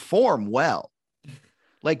and perform well.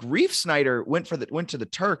 Like Reef Snyder went to the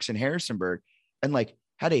Turks in Harrisonburg and like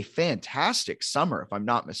had a fantastic summer, if I'm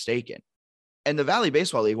not mistaken. And the Valley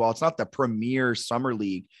Baseball League, while it's not the premier summer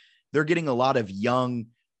league, they're getting a lot of young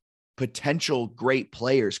potential great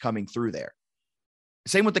players coming through there.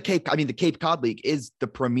 Same with the Cape Cod League is the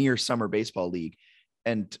premier summer baseball league,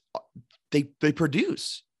 and they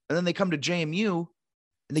produce. And then they come to JMU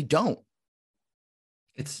and they don't.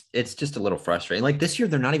 It's just a little frustrating. Like this year,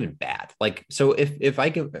 they're not even bad. Like, so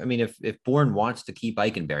if Bourne wants to keep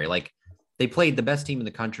Eikenberry, like they played the best team in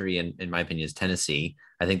the country, in my opinion, is Tennessee.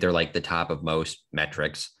 I think they're like the top of most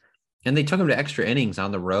metrics. And they took them to extra innings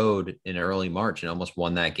on the road in early March and almost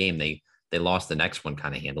won that game. They lost the next one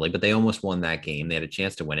kind of handily, but they almost won that game. They had a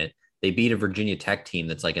chance to win it. They beat a Virginia Tech team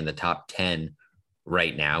that's like in the top 10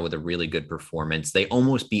 right now with a really good performance. They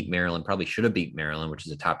almost beat Maryland, probably should have beat Maryland, which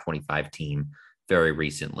is a top 25 team very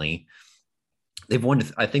recently. They've won,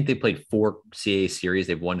 I think they played 4 CAA series.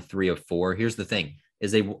 They've won 3 of 4. Here's the thing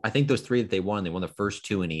is I think those 3 that they won the first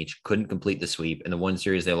 2 in each, couldn't complete the sweep. And the one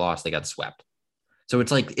series they lost, they got swept. So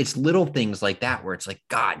it's like, it's little things like that where it's like,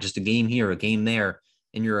 God, just a game here, a game there,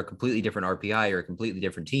 and you're a completely different RPI or a completely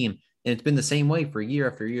different team. And it's been the same way for year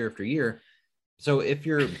after year after year. So if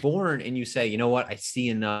you're Bourne and you say, you know what, I see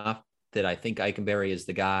enough that I think Eikenberry is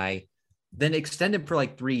the guy, then extend him for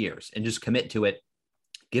like 3 years and just commit to it.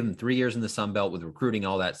 Give him 3 years in the Sun Belt with recruiting,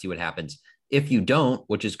 all that, see what happens. If you don't,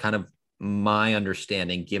 which is kind of my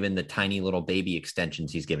understanding, given the tiny little baby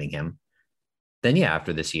extensions he's giving him, then yeah,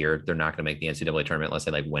 after this year, they're not going to make the NCAA tournament unless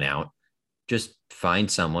they like win out. Just find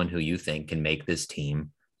someone who you think can make this team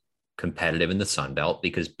competitive in the Sun Belt,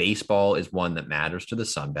 because baseball is one that matters to the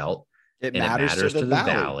Sun Belt. It matters to the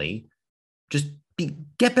Valley. Just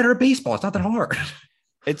get better at baseball. It's not that hard.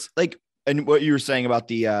 It's like, and what you were saying about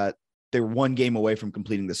they were 1 game away from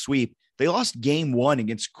completing the sweep. They lost game 1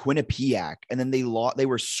 against Quinnipiac, and then they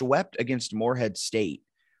were swept against Morehead State.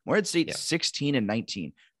 Morehead State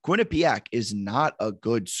 16-19. Quinnipiac is not a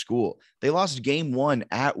good school. They lost game 1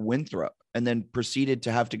 at Winthrop and then proceeded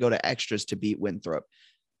to have to go to extras to beat Winthrop.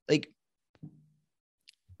 Like,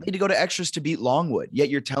 they had to go to extras to beat Longwood. Yet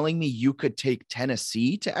you're telling me you could take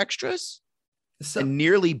Tennessee to extras? and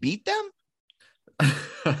nearly beat them?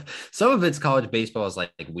 Some of it's college baseball is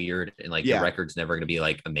like weird, and like the record's never going to be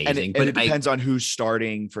like amazing. But it depends on who's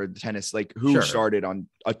starting for tennis, like who started on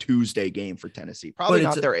a Tuesday game for Tennessee. Probably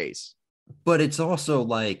not their ace. But it's also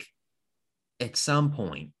like at some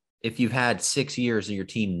point, if you've had 6 years and your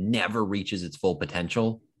team never reaches its full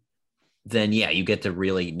potential, then yeah, you get to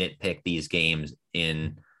really nitpick these games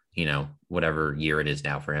in, whatever year it is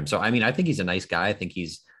now for him. So, I mean, I think he's a nice guy. I think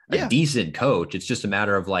he's a decent coach. It's just a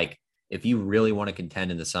matter of like, if you really want to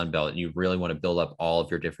contend in the Sun Belt and you really want to build up all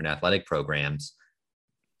of your different athletic programs,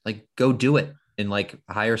 like go do it and like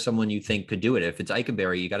hire someone you think could do it. If it's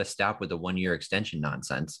Eikenberry, you got to stop with the 1-year extension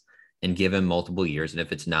nonsense and give him multiple years. And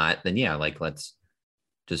if it's not, then yeah, like let's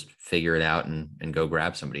just figure it out and go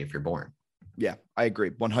grab somebody if you're born. Yeah, I agree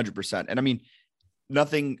 100%. And I mean,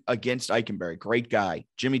 nothing against Eikenberry, great guy.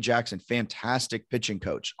 Jimmy Jackson, fantastic pitching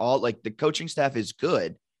coach. All like the coaching staff is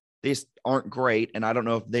good. They just aren't great. And I don't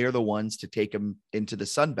know if they're the ones to take them into the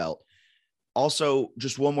Sun Belt. Also,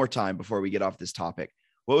 just one more time before we get off this topic.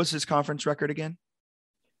 What was his conference record again?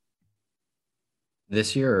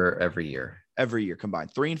 This year or every year? Every year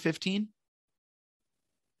combined. 3-15?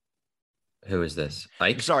 Who is this?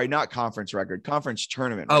 Ike? Sorry, not conference record. Conference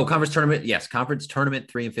tournament. Oh, conference tournament. Yes. Conference tournament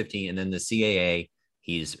 3-15. And then the CAA,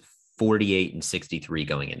 he's 48-63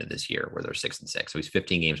 going into this year where they're 6-6. So he's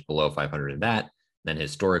 15 games below 500 in that. Then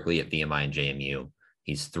historically at VMI and JMU,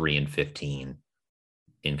 he's 3-15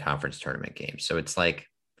 in conference tournament games. So it's like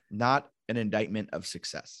not an indictment of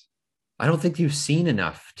success. I don't think you've seen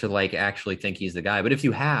enough to like actually think he's the guy. But if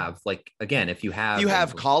you have, like, again, if you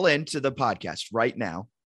have call into the podcast right now,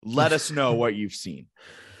 let us know what you've seen.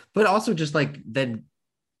 But also just like, then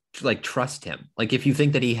like trust him. Like if you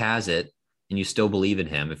think that he has it and you still believe in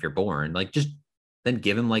him, if you're born, like just then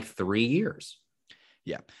give him like 3 years.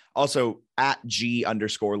 Yeah. Also at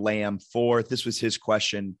G_Lamb4. This was his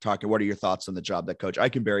question talking. What are your thoughts on the job that Coach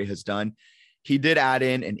Eikenberry has done? He did add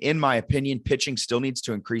in my opinion, pitching still needs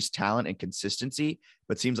to increase talent and consistency,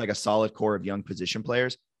 but seems like a solid core of young position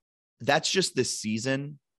players. That's just this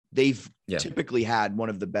season. They've typically had one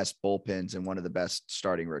of the best bullpens and one of the best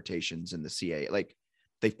starting rotations in the CA. Like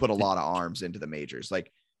they've put a lot of arms into the majors.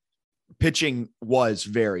 Like pitching was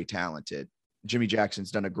very talented. Jimmy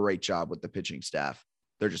Jackson's done a great job with the pitching staff.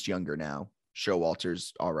 They're just younger now.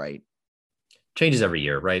 Showalter's all right. Changes every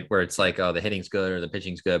year, right? Where it's like, oh, the hitting's good or the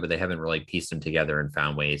pitching's good, but they haven't really pieced them together and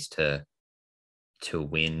found ways to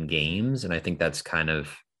win games. And I think that's kind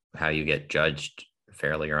of how you get judged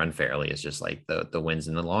fairly or unfairly, is just like the wins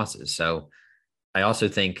and the losses. So I also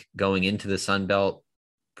think going into the Sun Belt,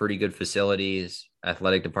 pretty good facilities,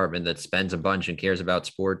 athletic department that spends a bunch and cares about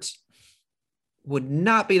sports, would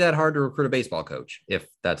not be that hard to recruit a baseball coach if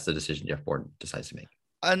that's the decision Jeff Bourne decides to make.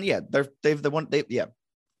 And yeah,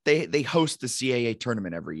 they host the CAA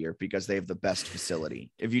tournament every year because they have the best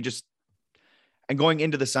facility. And going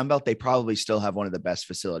into the Sun Belt, they probably still have one of the best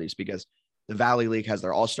facilities because the Valley League has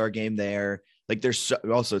their all-star game there. Like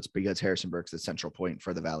it's because Harrisonburg's the central point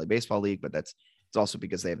for the Valley Baseball League, but it's also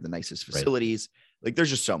because they have the nicest facilities. Right. Like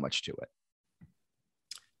there's just so much to it.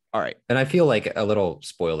 All right. And I feel like a little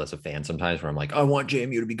spoiled as a fan sometimes where I'm like, I want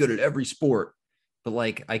JMU to be good at every sport. But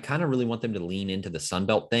like, I kind of really want them to lean into the Sun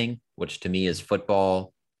Belt thing, which to me is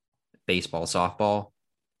football, baseball, softball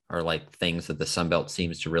are like things that the Sun Belt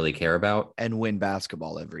seems to really care about. And win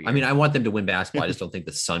basketball every year. I mean, I want them to win basketball. I just don't think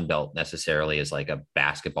the Sun Belt necessarily is like a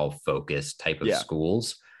basketball focused type of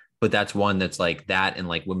schools. But that's one that's like that and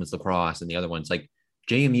like women's lacrosse. And the other one's like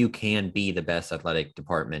JMU can be the best athletic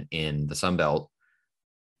department in the Sun Belt.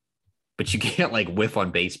 But you can't like whiff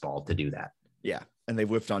on baseball to do that. Yeah. And they've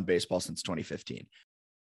whiffed on baseball since 2015.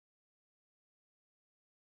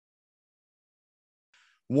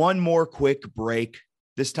 One more quick break.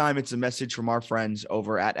 This time it's a message from our friends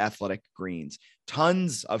over at Athletic Greens.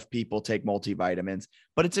 Tons of people take multivitamins,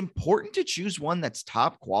 but it's important to choose one that's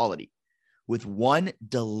top quality. With one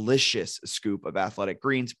delicious scoop of Athletic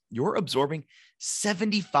Greens, you're absorbing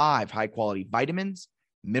 75 high-quality vitamins,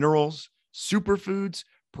 minerals, superfoods,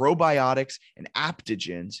 probiotics, and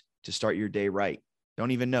adaptogens to start your day right.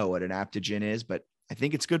 Don't even know what an adaptogen is, but I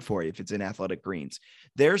think it's good for you if it's in Athletic Greens.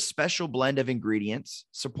 Their special blend of ingredients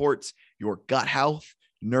supports your gut health,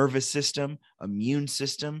 nervous system, immune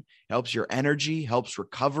system, helps your energy, helps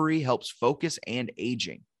recovery, helps focus and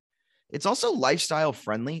aging. It's also lifestyle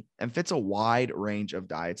friendly and fits a wide range of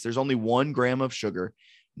diets. There's only 1 gram of sugar,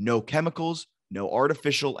 no chemicals, no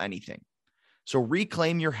artificial anything. So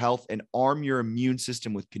reclaim your health and arm your immune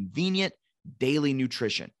system with convenient daily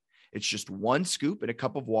nutrition. It's just 1 scoop in a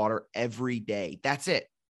cup of water every day. That's it.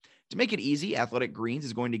 To make it easy, Athletic Greens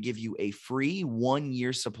is going to give you a free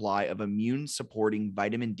 1-year supply of immune-supporting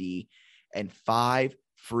vitamin D and 5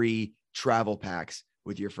 free travel packs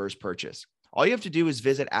with your first purchase. All you have to do is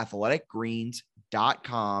visit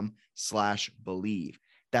athleticgreens.com/believe.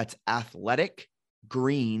 That's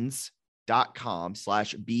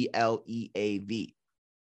athleticgreens.com/BLEAV.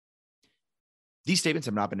 These statements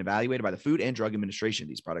have not been evaluated by the Food and Drug Administration.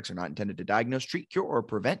 These products are not intended to diagnose, treat, cure, or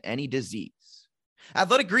prevent any disease.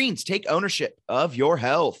 Athletic Greens, take ownership of your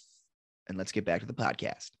health. And let's get back to the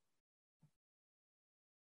podcast.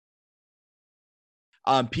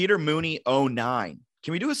 Peter Mooney 09.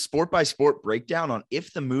 Can we do a sport by sport breakdown on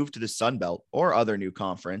if the move to the Sun Belt or other new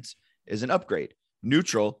conference is an upgrade,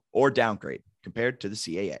 neutral, or downgrade compared to the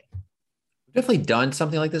CAA? We've definitely done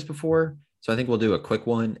something like this before. So I think we'll do a quick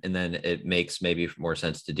one, and then it makes maybe more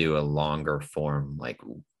sense to do a longer form like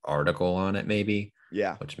article on it, maybe.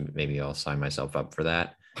 Yeah. Which maybe I'll sign myself up for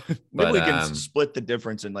that. Maybe But we can split the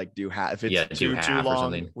difference and like do half. If it's too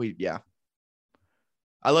long,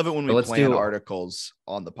 I love it when we plan articles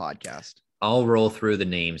on the podcast. I'll roll through the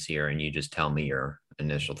names here and you just tell me your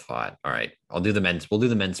initial thought. All right. We'll do the men's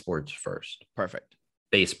sports first. Perfect.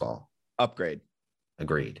 Baseball. Upgrade.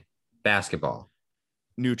 Agreed. Basketball.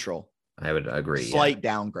 Neutral. I would agree. Slight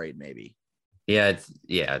downgrade, maybe. It's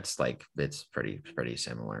pretty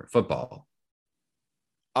similar. Football.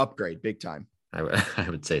 Upgrade, big time. I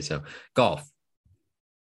would say so. Golf.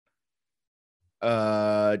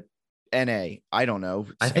 NA. I don't know.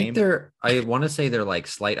 I want to say they're like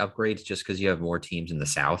slight upgrades just because you have more teams in the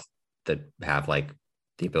South that have like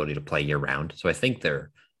the ability to play year round. So I think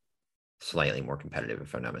they're slightly more competitive,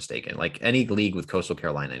 if I'm not mistaken. Like any league with Coastal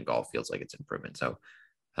Carolina in golf feels like it's improvement. So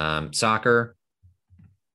soccer,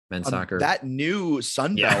 men's soccer. That new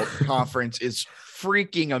Sun Belt conference is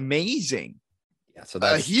freaking amazing. Yeah, so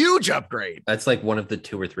that's a huge upgrade. That's like one of the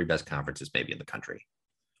 2 or 3 best conferences maybe in the country.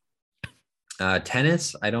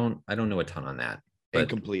 Tennis, I don't know a ton on that.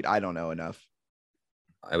 Incomplete. I don't know enough.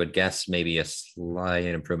 I would guess maybe a slight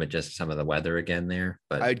improvement, just some of the weather again there.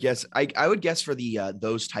 But I would guess for the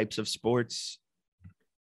those types of sports,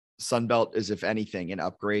 Sun Belt is, if anything, an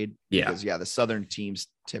upgrade. Yeah. Because the Southern teams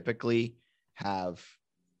typically have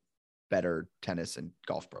better tennis and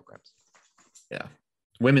golf programs. Yeah.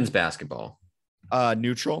 Women's basketball.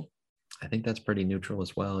 Neutral. I think that's pretty neutral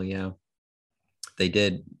as well. Yeah. They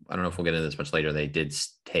did. I don't know if we'll get into this much later. They did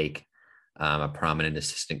take a prominent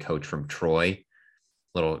assistant coach from Troy,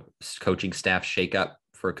 little coaching staff shakeup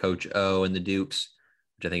for Coach O and the Dukes,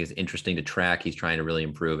 which I think is interesting to track. He's trying to really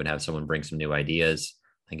improve and have someone bring some new ideas.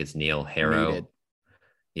 I think it's Neil Harrow.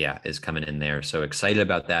 Yeah, is coming in there. So excited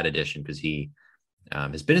about that addition because he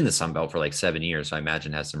has been in the Sun Belt for like 7 years. So I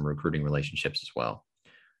imagine has some recruiting relationships as well.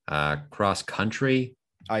 Cross country.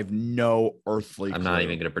 I have no earthly clue. I'm not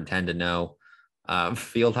even going to pretend to know.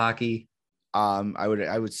 Field hockey. I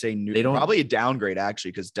would say probably a downgrade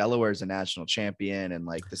actually, because Delaware is a national champion and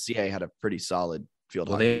like the CA had a pretty solid field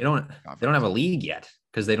hockey. They don't have a league yet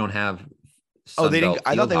because they don't have. They didn't.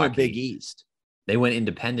 I thought they went Big East. They went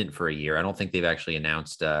independent for a year. I don't think they've actually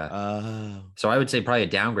announced. So I would say probably a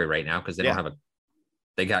downgrade right now because they don't have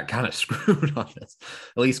they got kind of screwed on this,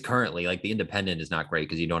 at least currently. Like the independent is not great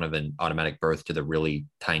because you don't have an automatic berth to the really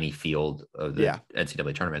tiny field of the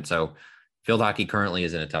NCAA tournament. So field hockey currently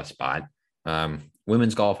is in a tough spot.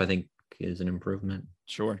 Women's golf, I think, is an improvement.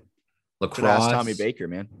 Sure. Lacrosse. Ask Tommy Baker,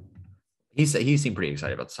 man. He seemed pretty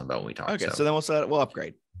excited about the Sun Belt when we talked. Okay, so then we'll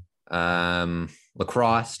upgrade.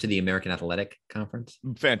 Lacrosse to the American Athletic Conference.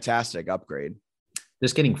 Fantastic upgrade.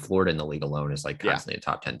 Just getting Florida in the league alone is like constantly a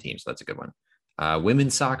top 10 team, so that's a good one.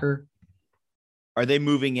 Women's soccer. Are they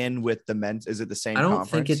moving in with the men's? Is it the same? I don't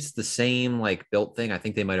conference? think it's the same like built thing. I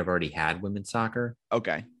think they might have already had women's soccer.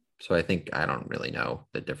 Okay. So I don't really know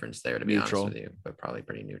the difference there, to be honest with you, but probably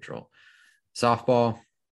pretty neutral. Softball.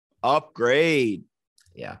 Upgrade.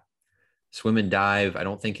 Yeah. Swim and dive, I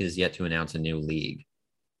don't think is yet to announce a new league.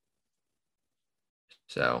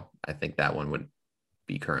 So I think that one would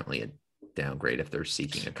be currently a downgrade if they're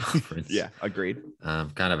seeking a conference. Yeah, agreed.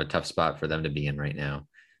 Kind of a tough spot for them to be in right now.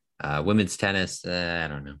 Women's tennis, I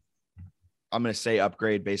don't know. I'm going to say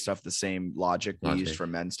upgrade based off the same logic we used for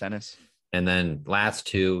men's tennis. And then last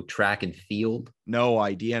two, track and field. No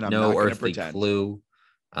idea, and I'm no not going to earthly pretend. clue.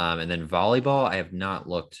 And then volleyball, I have not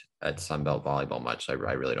looked at Sunbelt volleyball much. So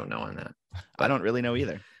I really don't know on that. I don't really know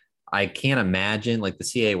either. I can't imagine, like the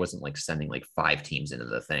CAA wasn't like sending like 5 teams into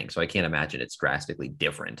the thing. So I can't imagine it's drastically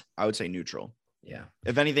different. I would say neutral. Yeah.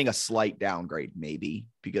 If anything, a slight downgrade, maybe,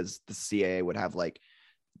 because the CAA would have like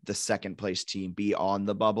the second place team be on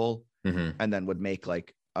the bubble and then would make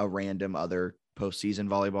like a random other postseason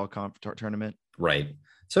volleyball tournament. Right.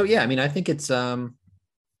 So yeah, I mean, I think it's a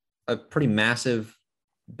pretty massive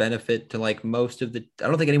benefit to like most of the. I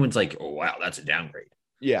don't think anyone's like, oh wow, that's a downgrade.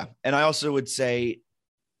 Yeah, and I also would say,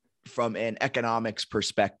 from an economics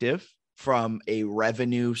perspective, from a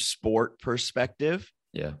revenue sport perspective,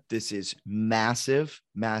 Yeah, this is massive,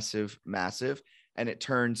 massive, massive, and it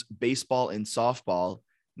turns baseball and softball.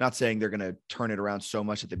 Not saying they're going to turn it around so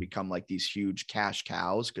much that they become like these huge cash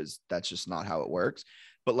cows, because that's just not how it works.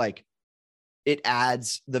 But like, it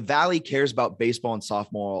adds, the Valley cares about baseball and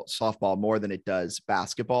softball more than it does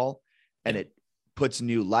basketball. And it puts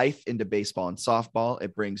new life into baseball and softball.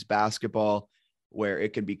 It brings basketball where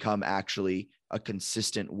it can become actually a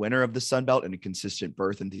consistent winner of the Sun Belt and a consistent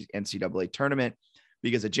berth in the NCAA tournament.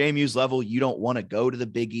 Because at JMU's level, you don't want to go to the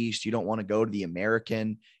Big East. You don't want to go to the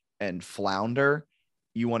American and flounder.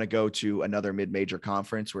 You want to go to another mid-major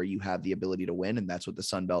conference where you have the ability to win. And that's what the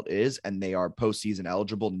Sun Belt is. And they are postseason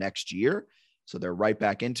eligible next year. So they're right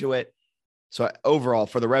back into it. So overall,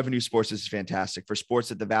 for the revenue sports, this is fantastic. For sports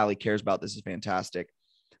that the Valley cares about, this is fantastic.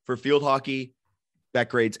 For field hockey, that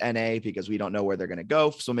grades NA because we don't know where they're going to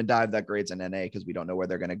go. Swim and dive, that grades an NA because we don't know where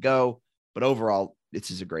they're going to go. But overall,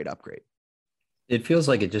 this is a great upgrade. it feels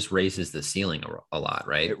like it just raises the ceiling a lot,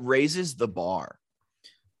 right? It raises the bar.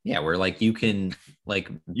 Yeah, where like you can like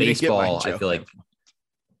You didn't get my baseball. I joke. feel like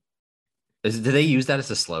do they use that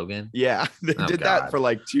as a slogan? Yeah, they Oh, did God. that for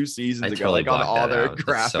like 2 seasons I ago. totally Like on blocked all that their out.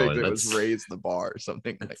 That's graphics, it was that's- raise the bar or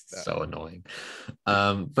something like That's that. so annoying.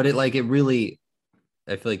 But it like it really,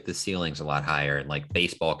 I feel like the ceiling's a lot higher, and like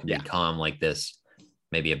baseball can become like this,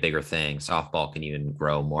 maybe a bigger thing. Softball can even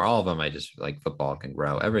grow more. All of them, I just like football can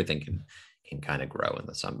grow. Everything can kind of grow in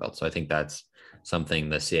the Sun Belt. So I think that's something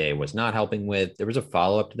the CAA was not helping with. There was a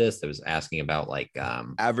follow-up to this that was asking about like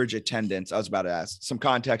Average attendance. I was about to ask some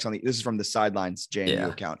context on this is from the Sidelines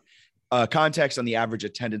JMU account. Context on the average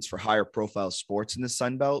attendance for higher profile sports in the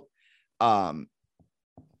Sun Belt.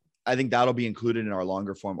 I think that'll be included in our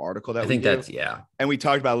longer form article that I think we do. that's And we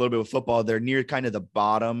talked about a little bit with football. They're near kind of the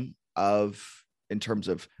bottom of in terms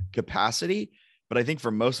of capacity, but I think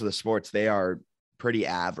for most of the sports, they are pretty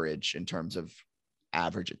average in terms of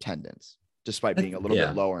average attendance, despite being a little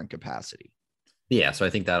bit lower in capacity. Yeah. So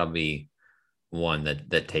I think that'll be one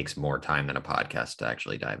that takes more time than a podcast to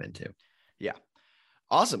actually dive into. Yeah.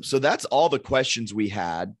 Awesome. So that's all the questions we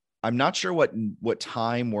had. I'm not sure what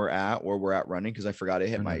time we're at running, because I forgot to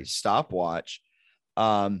hit my stopwatch.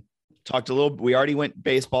 Talked a little, we already went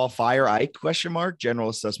baseball, Fire Ike ? General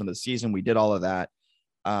assessment of the season. We did all of that.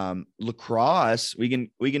 Lacrosse, we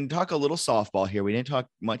can talk a little softball here. We didn't talk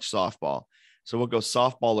much softball. So we'll go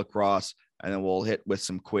softball, lacrosse, and then we'll hit with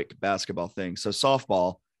some quick basketball things. So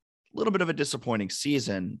softball, a little bit of a disappointing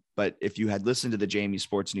season, but if you had listened to the Jamie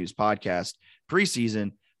Sports News podcast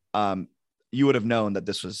preseason, you would have known that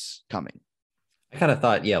this was coming. I kind of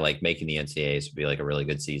thought, like making the NCAAs would be like a really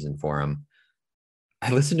good season for him.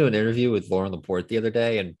 I listened to an interview with Lauren Laporte the other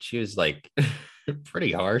day, and she was like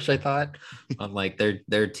pretty harsh, I thought, on like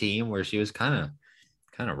their team, where she was kind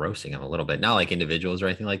of roasting them a little bit, not like individuals or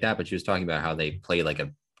anything like that, but she was talking about how they played like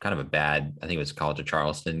a kind of a bad, I think it was College of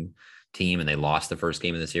Charleston team, and they lost the first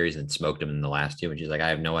game of the series and smoked them in the last two. And she's like, I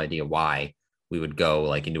have no idea why we would go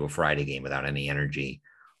like into a Friday game without any energy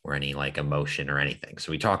or any like emotion or anything.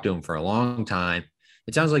 So we talked to him for a long time.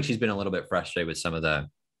 It sounds like she's been a little bit frustrated with some of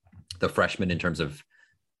the freshmen in terms of,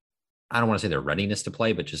 I don't want to say their readiness to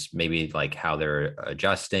play, but just maybe like how they're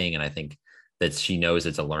adjusting. And I think that she knows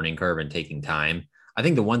it's a learning curve and taking time. I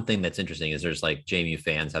think the one thing that's interesting is there's like JMU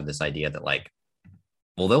fans have this idea that like,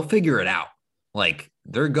 well, they'll figure it out. Like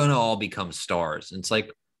they're going to all become stars. And it's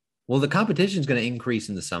like, well, the competition is going to increase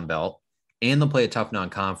in the Sun Belt and they'll play a tough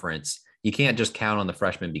non-conference. You can't just count on the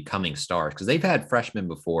freshmen becoming stars, because they've had freshmen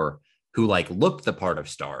before who like looked the part of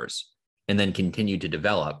stars and then continued to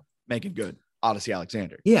develop. Making good. Odyssey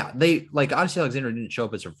Alexander. Yeah. They like Odyssey Alexander didn't show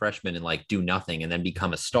up as a freshman and like do nothing and then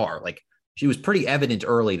become a star. Like she was pretty evident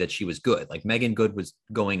early that she was good. Like Megan Good was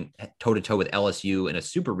going toe to toe with LSU in a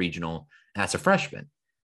super regional as a freshman.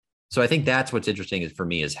 So I think that's what's interesting is for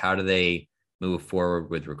me is how do they move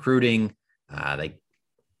forward with recruiting? They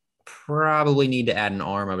probably need to add an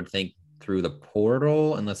arm, I would think, through the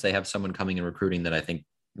portal, unless they have someone coming in recruiting that I think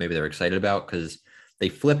maybe they're excited about, because they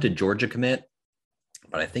flipped a Georgia commit,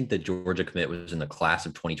 but I think the Georgia commit was in the class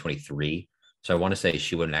of 2023. So I want to say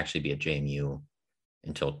she wouldn't actually be at JMU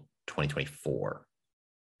until 2024.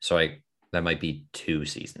 So that might be 2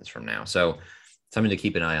 seasons from now. So something to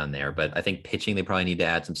keep an eye on there. But I think pitching, they probably need to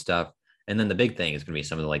add some stuff. And then the big thing is going to be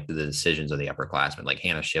some of the decisions of the upperclassmen, like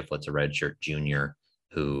Hannah Shiflett's a redshirt junior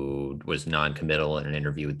who was non-committal in an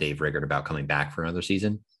interview with Dave Riggert about coming back for another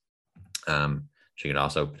season. She could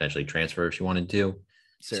also potentially transfer if she wanted to.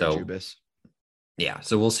 Sarah So Jubis. yeah,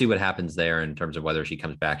 so we'll see what happens there in terms of whether she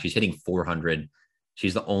comes back. She's hitting 400.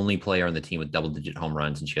 She's the only player on the team with double-digit home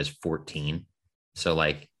runs, and she has 14. So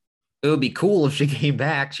like, it would be cool if she came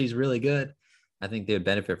back. She's really good. I think they would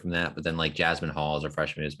benefit from that. But then like Jasmine Hall as a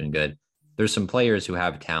freshman has been good. There's some players who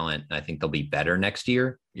have talent, and I think they'll be better next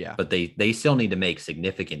year. Yeah. But they still need to make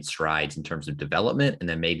significant strides in terms of development, and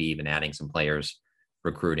then maybe even adding some players,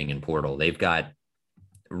 recruiting and portal. They've got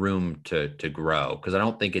room to grow, because I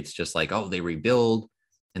don't think it's just like, oh, they rebuild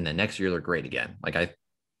and then next year they're great again. Like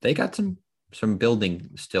they got some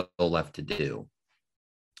building still left to do.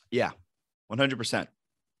 Yeah, 100%.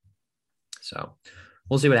 So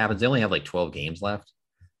we'll see what happens. They only have like 12 games left.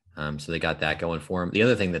 So they got that going for them. The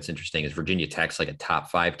other thing that's interesting is Virginia Tech's like a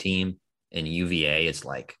top 5 team, and UVA is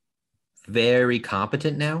like very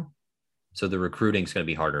competent now. So the recruiting is going to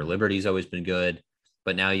be harder. Liberty's always been good,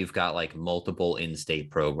 but now you've got like multiple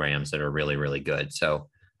in-state programs that are really, really good. So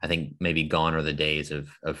I think maybe gone are the days of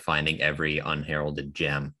finding every unheralded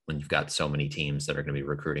gem when you've got so many teams that are going to be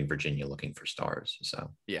recruiting Virginia looking for stars.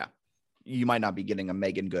 So yeah, you might not be getting a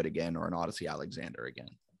Megan Good again or an Odyssey Alexander again.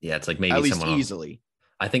 Yeah, it's like maybe at least someone easily.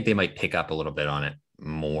 I think they might pick up a little bit on it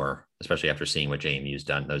more, especially after seeing what JMU's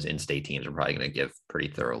done. Those in-state teams are probably going to give pretty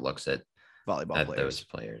thorough looks at volleyball players. Those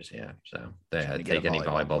players. Yeah. So they take any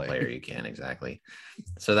volleyball player you can. Exactly.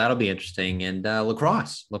 So that'll be interesting. And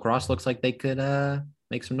lacrosse looks like they could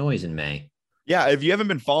make some noise in May. Yeah. If you haven't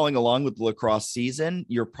been following along with the lacrosse season,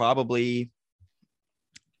 you're probably,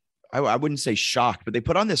 I wouldn't say shocked, but they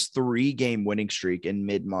put on this 3-game winning streak in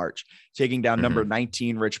mid-March, taking down number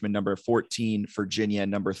 19 Richmond, number 14 Virginia,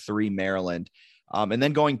 number 3 Maryland, and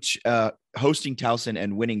then going hosting Towson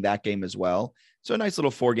and winning that game as well. So a nice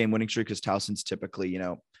little 4-game winning streak, because Towson's typically,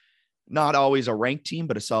 not always a ranked team,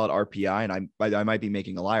 but a solid RPI. And I might be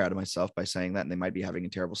making a liar out of myself by saying that, and they might be having a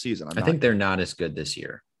terrible season. I think they're not as good this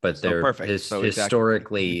year, but they're perfect.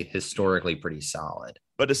 Historically pretty solid.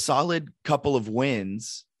 But a solid couple of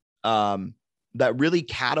wins that really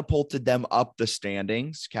catapulted them up the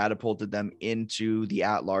standings, catapulted them into the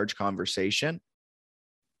at-large conversation.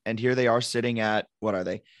 And here they are sitting at, what are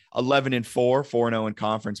they? 11-4, 4-0 in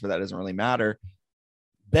conference, but that doesn't really matter.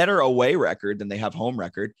 Better away record than they have home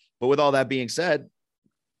record. But with all that being said,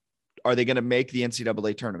 are they going to make the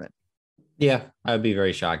NCAA tournament? Yeah, I would be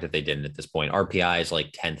very shocked if they didn't at this point. RPI is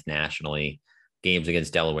like 10th nationally. Games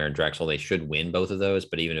against Delaware and Drexel, they should win both of those.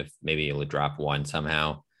 But even if maybe you'll drop one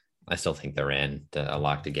somehow, I still think they're in a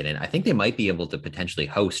lock to get in. I think they might be able to potentially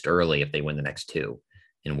host early if they win the next 2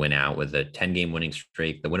 and win out with a 10-game winning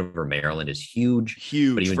streak. The win over Maryland is huge.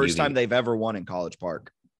 Huge. First time they've ever won in College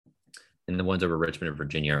Park. And the ones over Richmond and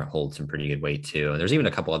Virginia hold some pretty good weight too. And there's even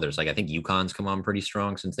a couple others. Like I think UConn's come on pretty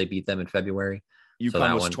strong since they beat them in February.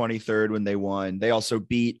 UConn was 23rd when they won. They also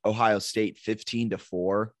beat Ohio State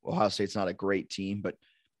 15-4. Ohio State's not a great team, but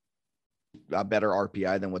a better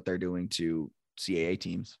RPI than what they're doing to CAA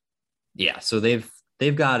teams. Yeah. So they've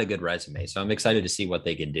got a good resume. So I'm excited to see what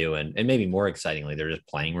they can do. And maybe more excitingly, they're just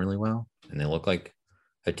playing really well, and they look like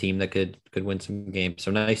a team that could win some games.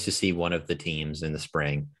 So nice to see one of the teams in the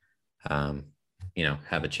spring,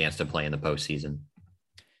 have a chance to play in the postseason.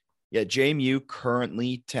 Yeah. JMU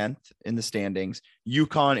currently 10th in the standings.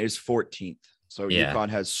 UConn is 14th. So yeah. UConn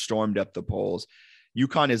has stormed up the polls.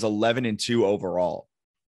 UConn is 11-2 overall.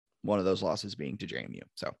 One of those losses being to JMU.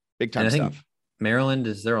 So big time stuff. Maryland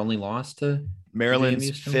is their only loss to Maryland's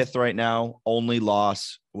JMU 5th right now. Only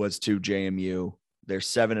loss was to JMU. They're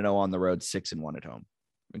 7-0 on the road, 6-1 at home.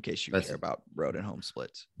 In case you care about road and home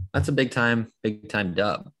splits. That's a big time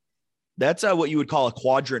dub. That's what you would call a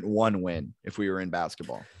quadrant 1 win if we were in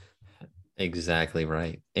basketball. Exactly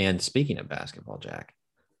right. And speaking of basketball, Jack,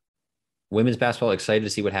 women's basketball, excited to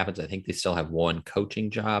see what happens. I think they still have one coaching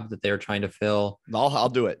job that they're trying to fill. I'll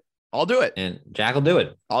do it. I'll do it. And Jack will do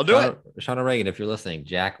it. I'll do it. Shauna Reagan, if you're listening,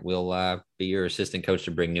 Jack will be your assistant coach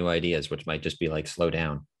to bring new ideas, which might just be like slow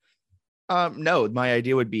down. No, my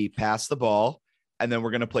idea would be pass the ball, and then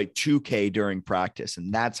we're going to play 2K during practice.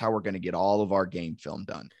 And that's how we're going to get all of our game film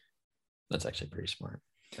done. That's actually pretty smart.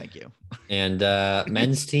 Thank you. And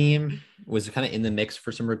men's team was kind of in the mix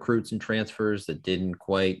for some recruits and transfers that didn't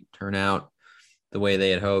quite turn out the way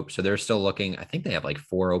they had hoped. So they're still looking. I think they have like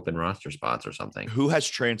 4 open roster spots or something. Who has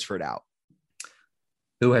transferred out?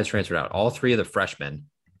 All 3 of the freshmen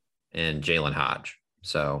and Jalen Hodge.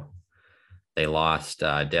 So they lost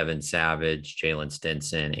Devin Savage, Jalen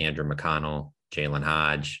Stinson, Andrew McConnell, Jalen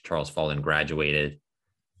Hodge. Charles Fallen graduated.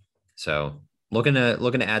 So looking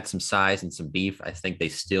to add some size and some beef. I think they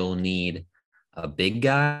still need a big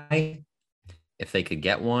guy. If they could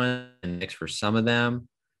get one and mix for some of them,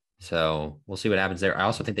 So we'll see what happens there. I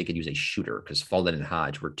also think they could use a shooter because Fulton and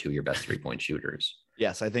Hodge were two of your best 3-point shooters.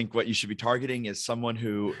 Yes, I think what you should be targeting is someone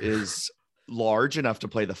who is large enough to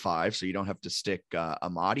play the 5, so you don't have to stick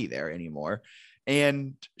Amadi there anymore.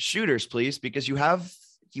 And shooters, please, because you have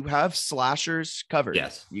slashers covered.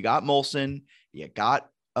 Yes. You got Molson, you got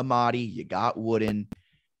Amadi, you got Wooden.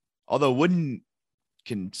 Although Wooden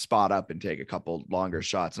can spot up and take a couple longer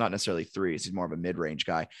shots, not necessarily threes. He's more of a mid-range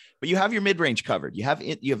guy, but you have your mid-range covered. You have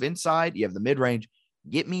inside, you have the mid-range.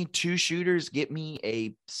 Get me 2 shooters. Get me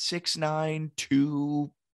a 6'9",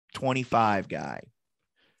 225 guy.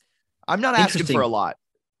 I'm not asking for a lot.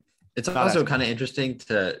 It's also kind of interesting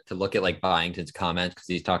to look at like Byington's comments because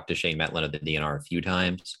he's talked to Shane Metlin of the DNR a few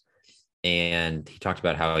times. And he talked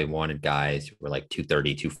about how he wanted guys who were like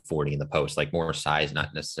 230, 240 in the post, like more size,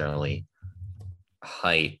 not necessarily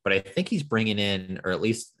height. But I think he's bringing in, or at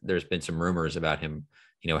least there's been some rumors about him,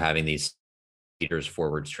 having these leaders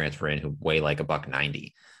forwards transfer in who weigh like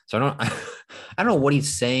 $190. So I don't know what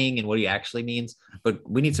he's saying and what he actually means, but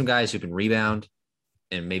we need some guys who can rebound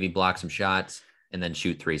and maybe block some shots and then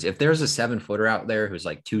shoot threes. If there's a 7-footer out there who's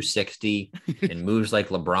like 260 and moves like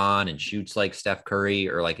LeBron and shoots like Steph Curry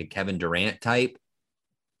or like a Kevin Durant type,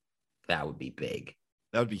 that would be big.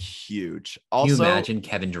 That would be huge. Also, can you imagine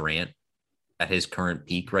Kevin Durant at his current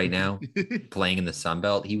peak right now playing in the Sun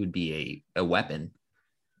Belt? He would be a weapon.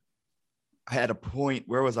 I had a point.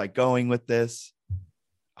 Where was I going with this?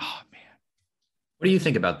 Oh man. What do you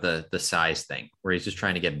think about the size thing where he's just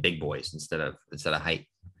trying to get big boys instead of height?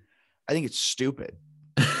 I think it's stupid.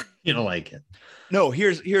 You don't like it. No,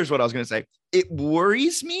 here's what I was going to say. It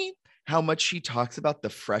worries me how much he talks about the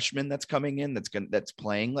freshman that's coming in that's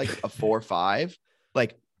playing like a 4-5,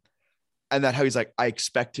 like, and that how he's like, I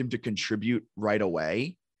expect him to contribute right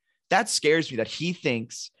away. That scares me that he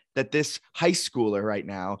thinks that this high schooler right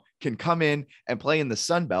now can come in and play in the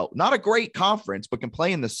Sun Belt, not a great conference, but can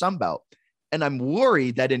play in the Sun Belt. And I'm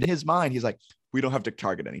worried that in his mind, he's like, we don't have to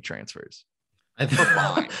target any transfers. We're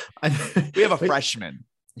fine. We have a freshman.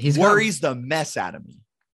 He worries the mess out of me.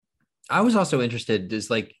 I was also interested. Is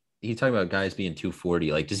like he's talking about guys being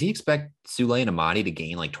 240. Like, does he expect Sule and Amadi to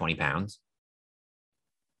gain like 20 pounds?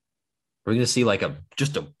 We're going to see like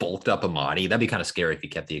just a bulked up Amadi. That'd be kind of scary if he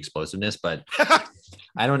kept the explosiveness, but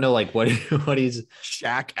I don't know like what he's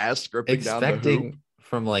Shaq-esque gripping down the hoop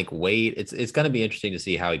from like weight. It's going to be interesting to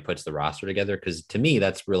see how he puts the roster together. Cause to me,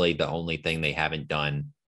 that's really the only thing they haven't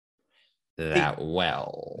done that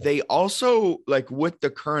well. They also, like with the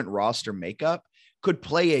current roster makeup, could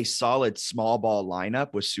play a solid small ball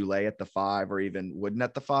lineup with Sule at the 5 or even Wooden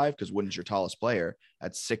at the 5, because Wooden's your tallest player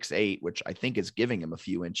at 6'8", which I think is giving him a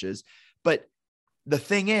few inches. But the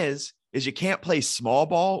thing is you can't play small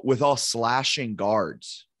ball with all slashing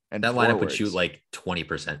guards. And that forwards. Lineup would shoot like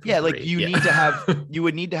 20%. Yeah, like you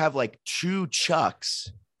would need to have like 2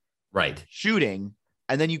 Chucks right shooting,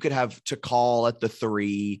 and then you could have Takal at the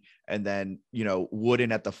 3, and then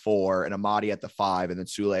Wooden at the 4, and Amadi at the 5, and then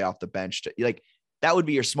Sule off the bench. Like that would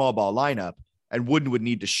be your small ball lineup, and Wooden would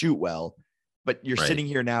need to shoot well. But you're sitting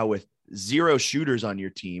here now with 0 shooters on your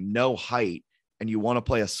team, no height, and you want to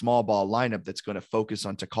play a small ball lineup that's going to focus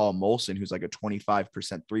on Takal Molson, who's like a 25%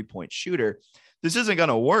 3-point shooter. This isn't going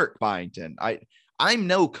to work, Byington. I'm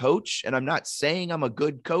no coach, and I'm not saying I'm a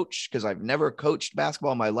good coach because I've never coached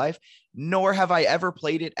basketball in my life, nor have I ever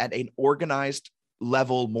played it at an organized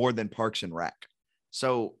level more than Parks and Rec.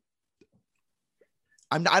 So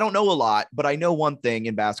I don't know a lot, but I know one thing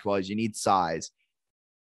in basketball is you need size,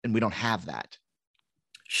 and we don't have that.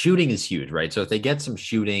 Shooting is huge, right? So if they get some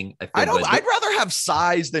shooting, I'd rather have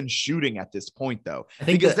size than shooting at this point, though,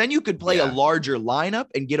 because then you could play a larger lineup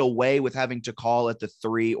and get away with having to call at the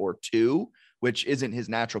 3 or 2, which isn't his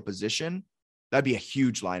natural position. That'd be a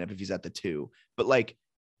huge lineup if he's at the 2. But like,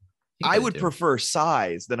 I would prefer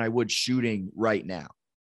size than I would shooting right now.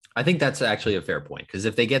 I think that's actually a fair point, because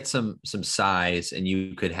if they get some size and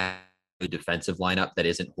you could have a defensive lineup that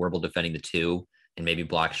isn't horrible defending the 2 and maybe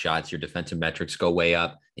block shots, your defensive metrics go way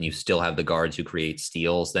up, and you still have the guards who create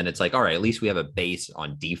steals, then it's like, all right, at least we have a base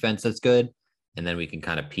on defense that's good, and then we can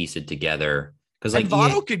kind of piece it together. Because like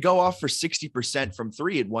Votto could go off for 60% from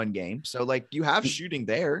 3 in one game, so like you have shooting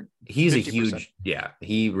there. He's 50%. A huge,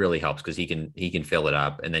 he really helps because he can fill it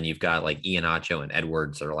up, and then you've got like Iheanacho and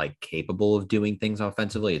Edwards that are like capable of doing things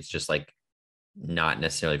offensively. It's just like not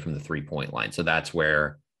necessarily from the 3-point line, so that's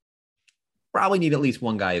where probably need at least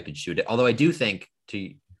one guy who can shoot it. Although I do think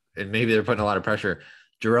and maybe they're putting a lot of pressure,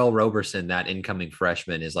 Jarrell Roberson, that incoming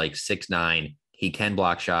freshman, is like 6'9". He can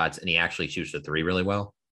block shots, and he actually shoots the 3 really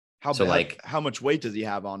well. How much weight does he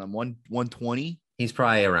have on him? 120? He's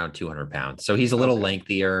probably around 200 pounds. So he's a little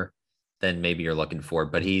lengthier. then maybe you're looking for.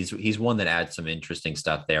 But he's one that adds some interesting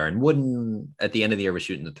stuff there. And Wooden at the end of the year was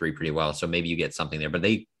shooting the three pretty well. So maybe you get something there. But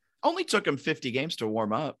they only took him 50 games to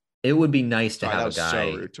warm up. It would be nice to have a guy.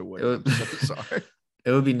 So rude to Wooden. So sorry.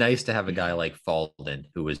 It would be nice to have a guy like Fulton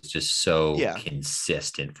who was just so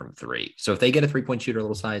consistent from three. So if they get a 3-point shooter a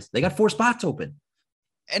little size, they got 4 spots open.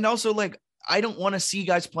 And also, like, I don't want to see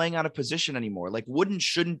guys playing out of position anymore. Like, Wooden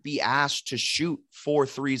shouldn't be asked to shoot 4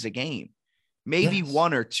 threes a game, maybe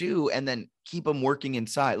 1 or 2, and then keep them working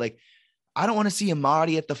inside. Like, I don't want to see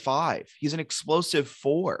Amadi at the 5. He's an explosive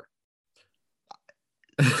 4.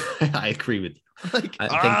 I agree with you. Like,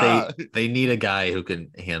 I think they need a guy who can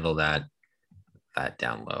handle that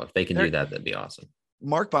down low. If they can do that, that'd be awesome.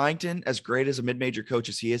 Mark Byington, as great as a mid-major coach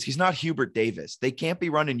as he is, he's not Hubert Davis. They can't be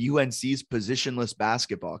running UNC's positionless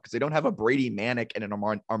basketball because they don't have a Brady Manick and an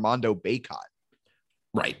Armando Bacot.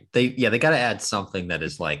 Right. They got to add something that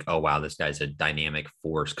is like, oh, wow, this guy's a dynamic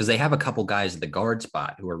force, because they have a couple guys at the guard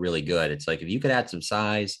spot who are really good. It's like, if you could add some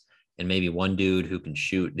size and maybe one dude who can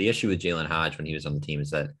shoot. The issue with Jalen Hodge when he was on the team is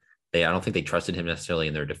that I don't think they trusted him necessarily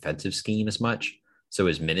in their defensive scheme as much. So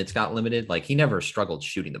his minutes got limited. Like, he never struggled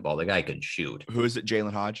shooting the ball. The guy could shoot. Who is it?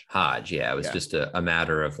 Jalen Hodge? Hodge. Yeah. It was just a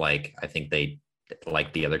matter of, like, I think they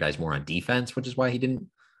like the other guys more on defense, which is why he didn't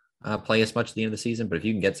play as much at the end of the season. But if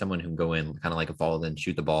you can get someone who can go in kind of like a fall and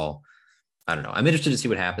shoot the ball, I don't know. I'm interested to see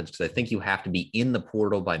what happens, because I think you have to be in the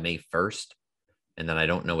portal by May 1st. And then I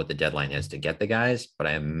don't know what the deadline is to get the guys, but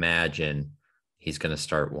I imagine he's going to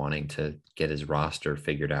start wanting to get his roster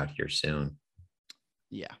figured out here soon.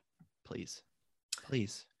 Yeah, please.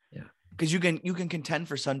 Yeah. Because you can contend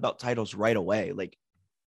for Sun Belt titles right away. Like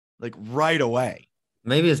right away.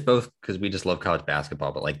 Maybe it's both because we just love college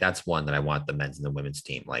basketball, but like, that's one that I want the men's and the women's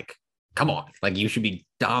team. Like, come on, like, you should be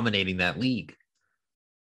dominating that league.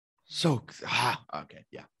 So, okay.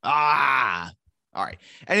 Yeah. All right.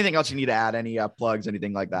 Anything else you need to add? Any plugs,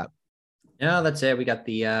 anything like that? Yeah, that's it. We got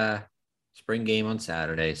the spring game on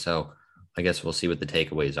Saturday. So I guess we'll see what the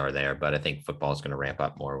takeaways are there, but I think football is going to ramp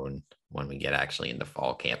up more when we get actually into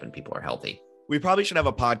fall camp and people are healthy. We probably should have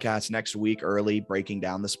a podcast next week early breaking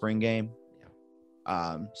down the spring game.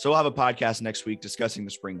 So we'll have a podcast next week discussing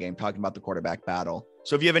the spring game, talking about the quarterback battle.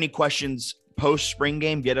 So if you have any questions post spring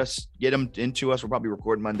game, get them into us. We'll probably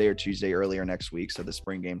record Monday or Tuesday earlier next week. So the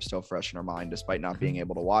spring game's still fresh in our mind, despite not being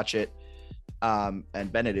able to watch it.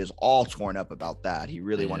 And Bennett is all torn up about that. He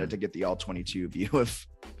really wanted to get the all 22 view of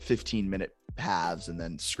 15-minute halves and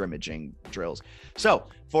then scrimmaging drills. So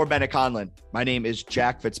for Bennett Conlon, my name is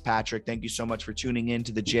Jack Fitzpatrick. Thank you so much for tuning in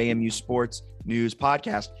to the JMU Sports News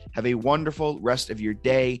Podcast. Have a wonderful rest of your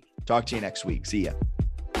day. Talk to you next week. See ya.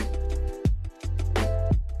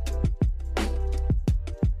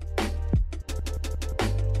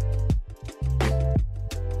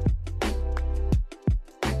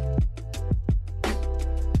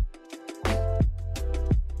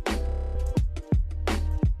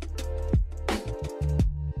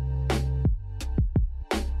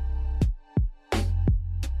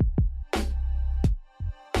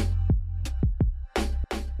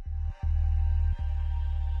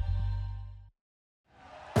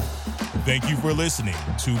 Thank you for listening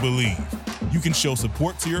to Believe. You can show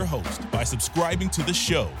support to your host by subscribing to the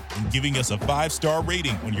show and giving us a 5-star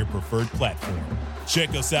rating on your preferred platform.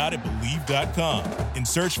 Check us out at Believe.com and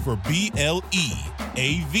search for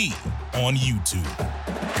BLEAV on YouTube.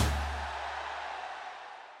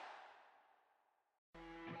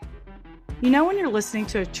 You know when you're listening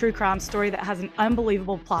to a true crime story that has an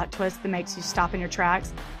unbelievable plot twist that makes you stop in your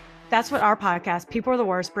tracks? That's what our podcast, People Are the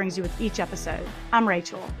Worst, brings you with each episode. I'm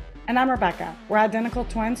Rachel. And I'm Rebecca. We're identical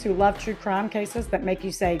twins who love true crime cases that make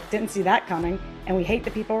you say, didn't see that coming, and we hate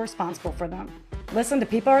the people responsible for them. Listen to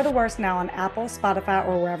People Are the Worst now on Apple, Spotify,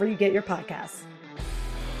 or wherever you get your podcasts.